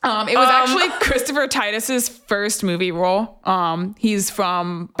terrible. It was actually Christopher Titus's first movie role. He's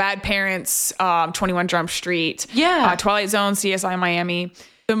from Bad Parents, 21 Jump Street, Twilight Zone, CSI Miami.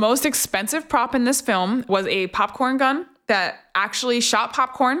 The most expensive prop in this film was a popcorn gun that actually shot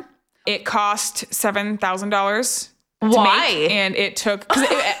popcorn. It cost $7,000. Why? And it took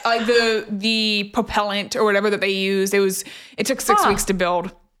like the propellant or whatever that they used. It took 6 weeks to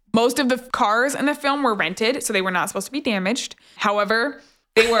build. Most of the cars in the film were rented, so they were not supposed to be damaged. However,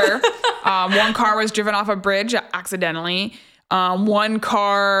 they were. One car was driven off a bridge accidentally. One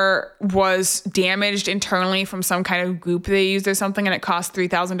car was damaged internally from some kind of goop they used or something, and it cost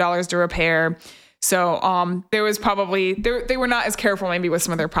 $3,000 to repair. So there was probably they were not as careful maybe with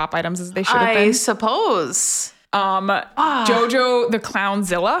some of their prop items as they should have been. I suppose. Jojo the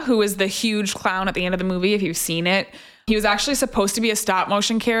Clownzilla, who is the huge clown at the end of the movie, if you've seen it. He was actually supposed to be a stop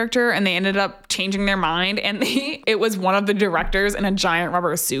motion character, and they ended up changing their mind, and it was one of the directors in a giant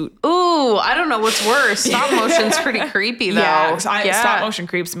rubber suit. Ooh, I don't know what's worse. Stop motion's pretty creepy, though. Yeah, stop motion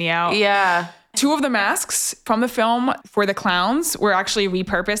creeps me out. Yeah. 2 of the masks from the film for the clowns were actually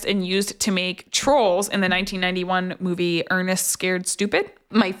repurposed and used to make trolls in the 1991 movie Ernest Scared Stupid.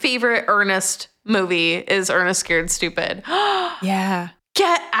 My favorite Ernest movie is Ernest Scared Stupid. Yeah.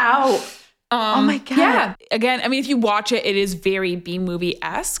 Get out. Oh my God. Yeah. Again, I mean, if you watch it, it is very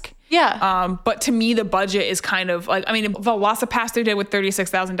B-movie-esque. Yeah. But to me, the budget is kind of like, I mean, Velocipaster did with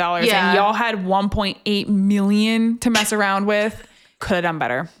 $36,000 and y'all had $1.8 million to mess around with. Could have done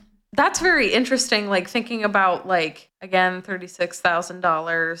better. That's very interesting. Like thinking about like, again,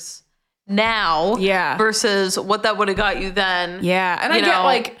 $36,000 now versus what that would have got you then. Yeah. And I get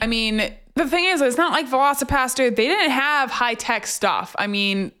like, I mean, the thing is, it's not like Velocipaster. They didn't have high-tech stuff. I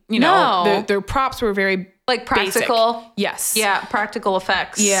mean, their props were very like practical. Basic. Yes. Yeah, practical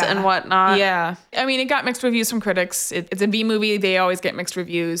effects and whatnot. Yeah. I mean, it got mixed reviews from critics. It's a B movie. They always get mixed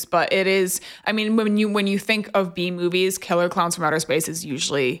reviews, but it is, I mean, when you think of B movies, Killer Clowns from Outer Space is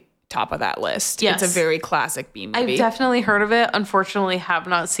usually top of that list. Yes. It's a very classic B movie. I've definitely heard of it. Unfortunately, have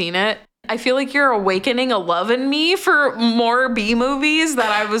not seen it. I feel like you're awakening a love in me for more B movies that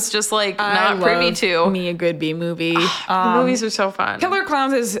I was just like not privy to. Me a good B movie. Movies are so fun. Killer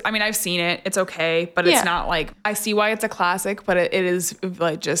Clowns is, I mean, I've seen it. It's okay, but it's not like, I see why it's a classic, but it is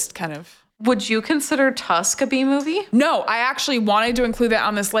like just kind of. Would you consider Tusk a B movie? No, I actually wanted to include that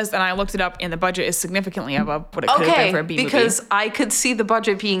on this list, and I looked it up, and the budget is significantly above what it could have been for a B movie. Because I could see the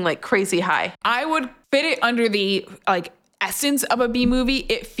budget being like crazy high. I would fit it under the like essence of a B movie.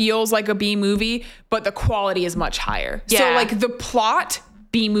 It feels like a B movie, but the quality is much higher. Yeah. So like the plot,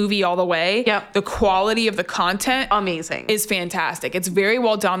 B movie all the way. Yep. The quality of the content, amazing, is fantastic. It's very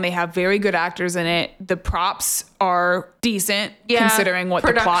well done. They have very good actors in it. The props are decent considering what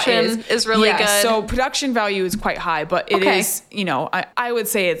the plot is. Production is really good. So production value is quite high, but it is, I would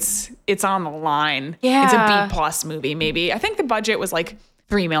say it's on the line. Yeah. It's a B plus movie, maybe. I think the budget was like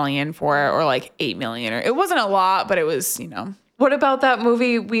 $3 million for it, or like $8 million, or it wasn't a lot, but it was, What about that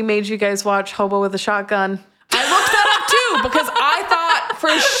movie we made you guys watch, Hobo with a Shotgun? I looked that up too because I thought for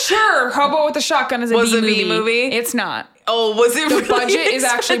sure Hobo with a Shotgun is a B movie. It's not. Oh, was it? The budget is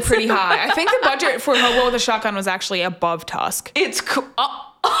actually pretty high. I think the budget for Hobo with a Shotgun was actually above Tusk. It's cool.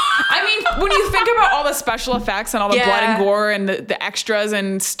 I mean, when you think about all the special effects and all the blood and gore and the extras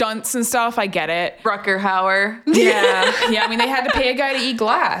and stunts and stuff, I get it. Rucker Hauer. Yeah. I mean, they had to pay a guy to eat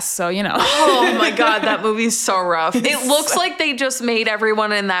glass, so Oh my God, that movie's so rough. It looks like they just made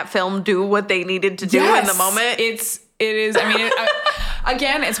everyone in that film do what they needed to do in the moment. It is. I mean,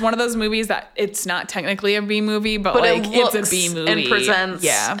 again, it's one of those movies that it's not technically a B movie, but like it's a B movie and presents,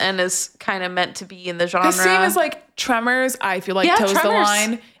 and is kind of meant to be in the genre. The same as like Tremors, I feel like toes the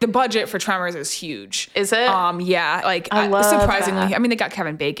line. The budget for Tremors is huge. Is it? Yeah. Like I love surprisingly, that. I mean, they got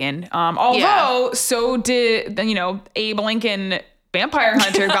Kevin Bacon. Although so did Abe Lincoln. Vampire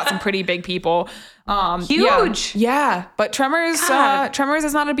Hunter got some pretty big people. Huge. Yeah. But Tremors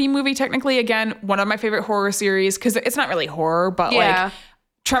is not a B movie technically. Again, one of my favorite horror series because it's not really horror, but like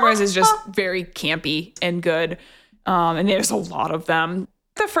Tremors is just very campy and good. And there's a lot of them.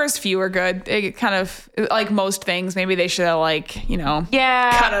 The first few are good. They kind of, like most things, maybe they should have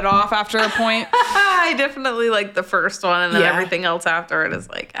cut it off after a point. I definitely like the first one, and then everything else after it is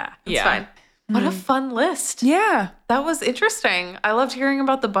like, it's fine. What a fun list. Yeah. That was interesting. I loved hearing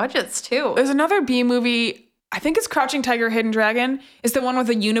about the budgets too. There's another B movie, I think it's Crouching Tiger, Hidden Dragon. It's the one with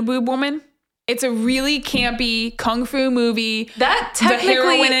the uniboob woman. It's a really campy kung fu movie. That technically, the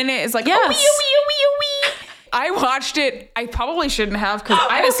heroine in it is like, I watched it. I probably shouldn't have because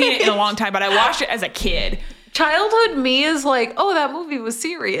I haven't seen it in a long time, but I watched it as a kid. Childhood me is like, oh, that movie was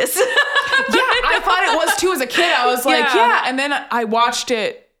serious. Yeah, I thought it was too as a kid. I was like, yeah. And then I watched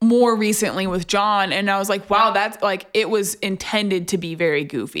it more recently with John, and I was like, wow, that's like, it was intended to be very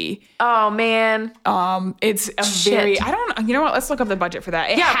goofy. Oh, man. It's a very, you know what? Let's look up the budget for that.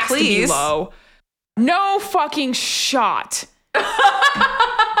 It has please. to be low. No fucking shot. The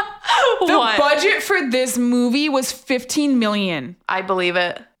budget for this movie was $15 million. I believe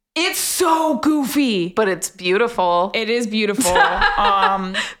it. It's so goofy. But it's beautiful. It is beautiful.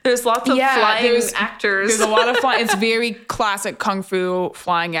 There's lots of flying actors. There's a lot of flying. It's very classic kung fu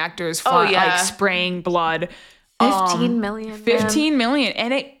flying actors, like spraying blood. 15 million. 15 million.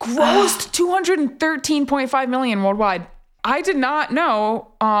 And it grossed $213.5 million worldwide. I did not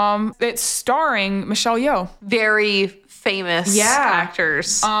know it's starring Michelle Yeoh. Very famous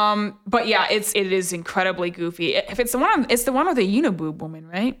actors. But yeah, it is incredibly goofy. If it's the one with the uniboob woman,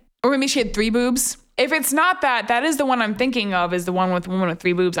 right? Or maybe she had 3 boobs. If it's not that is the one I'm thinking of, is the one with the woman with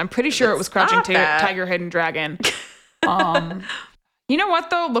 3 boobs. I'm pretty sure it was Crouching Tiger, Hidden Dragon. You know what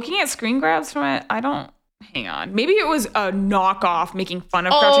though? Looking at screen grabs from it, hang on. Maybe it was a knockoff making fun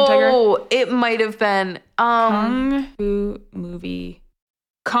of Crouching Tiger. Oh, it might have been. Kung Fu movie.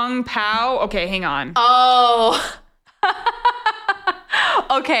 Kung Pao. Okay, hang on. Oh.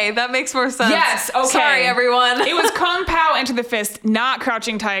 Okay, that makes more sense. Yes, okay. Sorry, everyone. It was Kung Pao Enter the Fist, not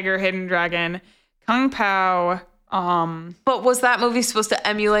Crouching Tiger, Hidden Dragon. Kung Pao. But was that movie supposed to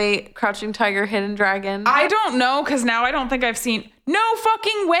emulate Crouching Tiger, Hidden Dragon? I don't know, because now I don't think I've seen. No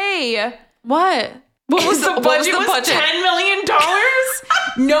fucking way. What? What was the budget? Was $10 million?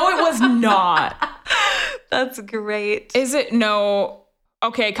 No, it was not. That's great. Is it? No.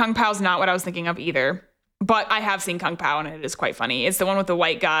 Okay, Kung Pao's not what I was thinking of either. But I have seen Kung Pao, and it is quite funny. It's the one with the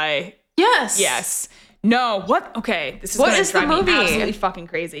white guy. Yes. Yes. No. What? Okay. This is going to drive me absolutely fucking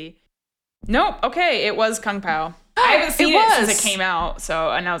crazy. Nope. Okay. It was Kung Pao. I haven't seen it since it came out,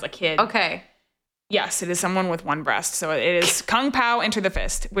 and I was a kid. Okay. Yes, it is someone with one breast. So it is Kung Pao Enter the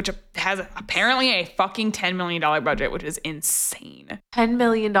Fist, which has apparently a fucking $10 million budget, which is insane. $10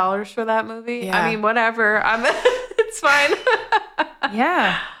 million for that movie? Yeah. I mean, whatever. It's fine.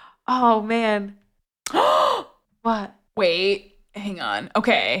 Yeah. Oh, man. What? Wait, hang on.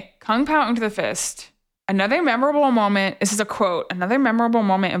 Okay. Kung Pao Enter the Fist. Another memorable moment, this is a quote, another memorable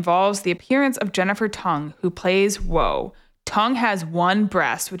moment involves the appearance of Jennifer Tung, who plays Woe. Tung has one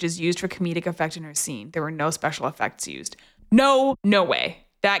breast, which is used for comedic effect in her scene. There were no special effects used. No way.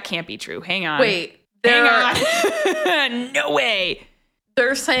 That can't be true. Hang on. Wait. Hang on. No way.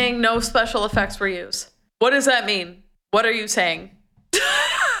 They're saying no special effects were used. What does that mean? What are you saying?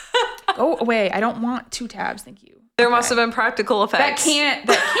 Go away. I don't want 2 tabs. Thank you. There must have been practical effects. That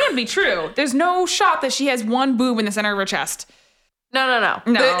can't be true. There's no shot that she has one boob in the center of her chest. No.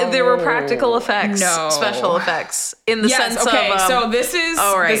 There were practical effects. No. Special effects. In the sense of... so this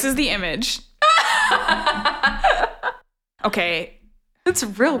is the image. Okay. It's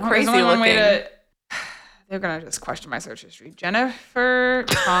real crazy looking. They're going to just question my search history. Jennifer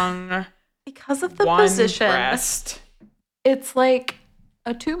Tung. Because of the position. Breast. It's like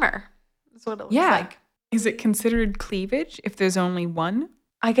a tumor. That's what it looks like. Is it considered cleavage if there's only one?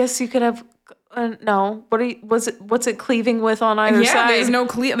 I guess you could have... no. What's it cleaving with on either side? There's no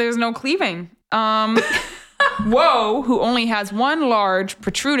cleaving. Woe, who only has one large,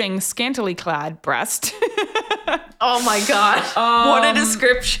 protruding, scantily clad breast. Oh my god! What a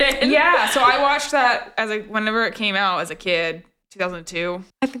description! Yeah, so I watched that whenever it came out as a kid, 2002.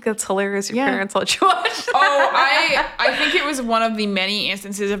 I think that's hilarious. Your parents let you watch that. Oh, I think it was one of the many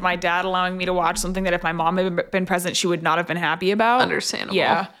instances of my dad allowing me to watch something that if my mom had been present, she would not have been happy about. Understandable.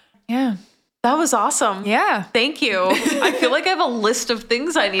 Yeah. That was awesome. Yeah. Thank you. I feel like I have a list of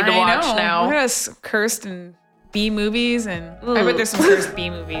things I need to watch now. We're gonna cursed and B movies, and I bet there's some cursed B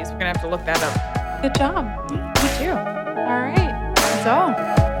movies. We're gonna have to look that up. Good job. Me too. All right. That's all.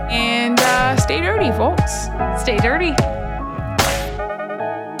 And stay dirty, folks. Stay dirty.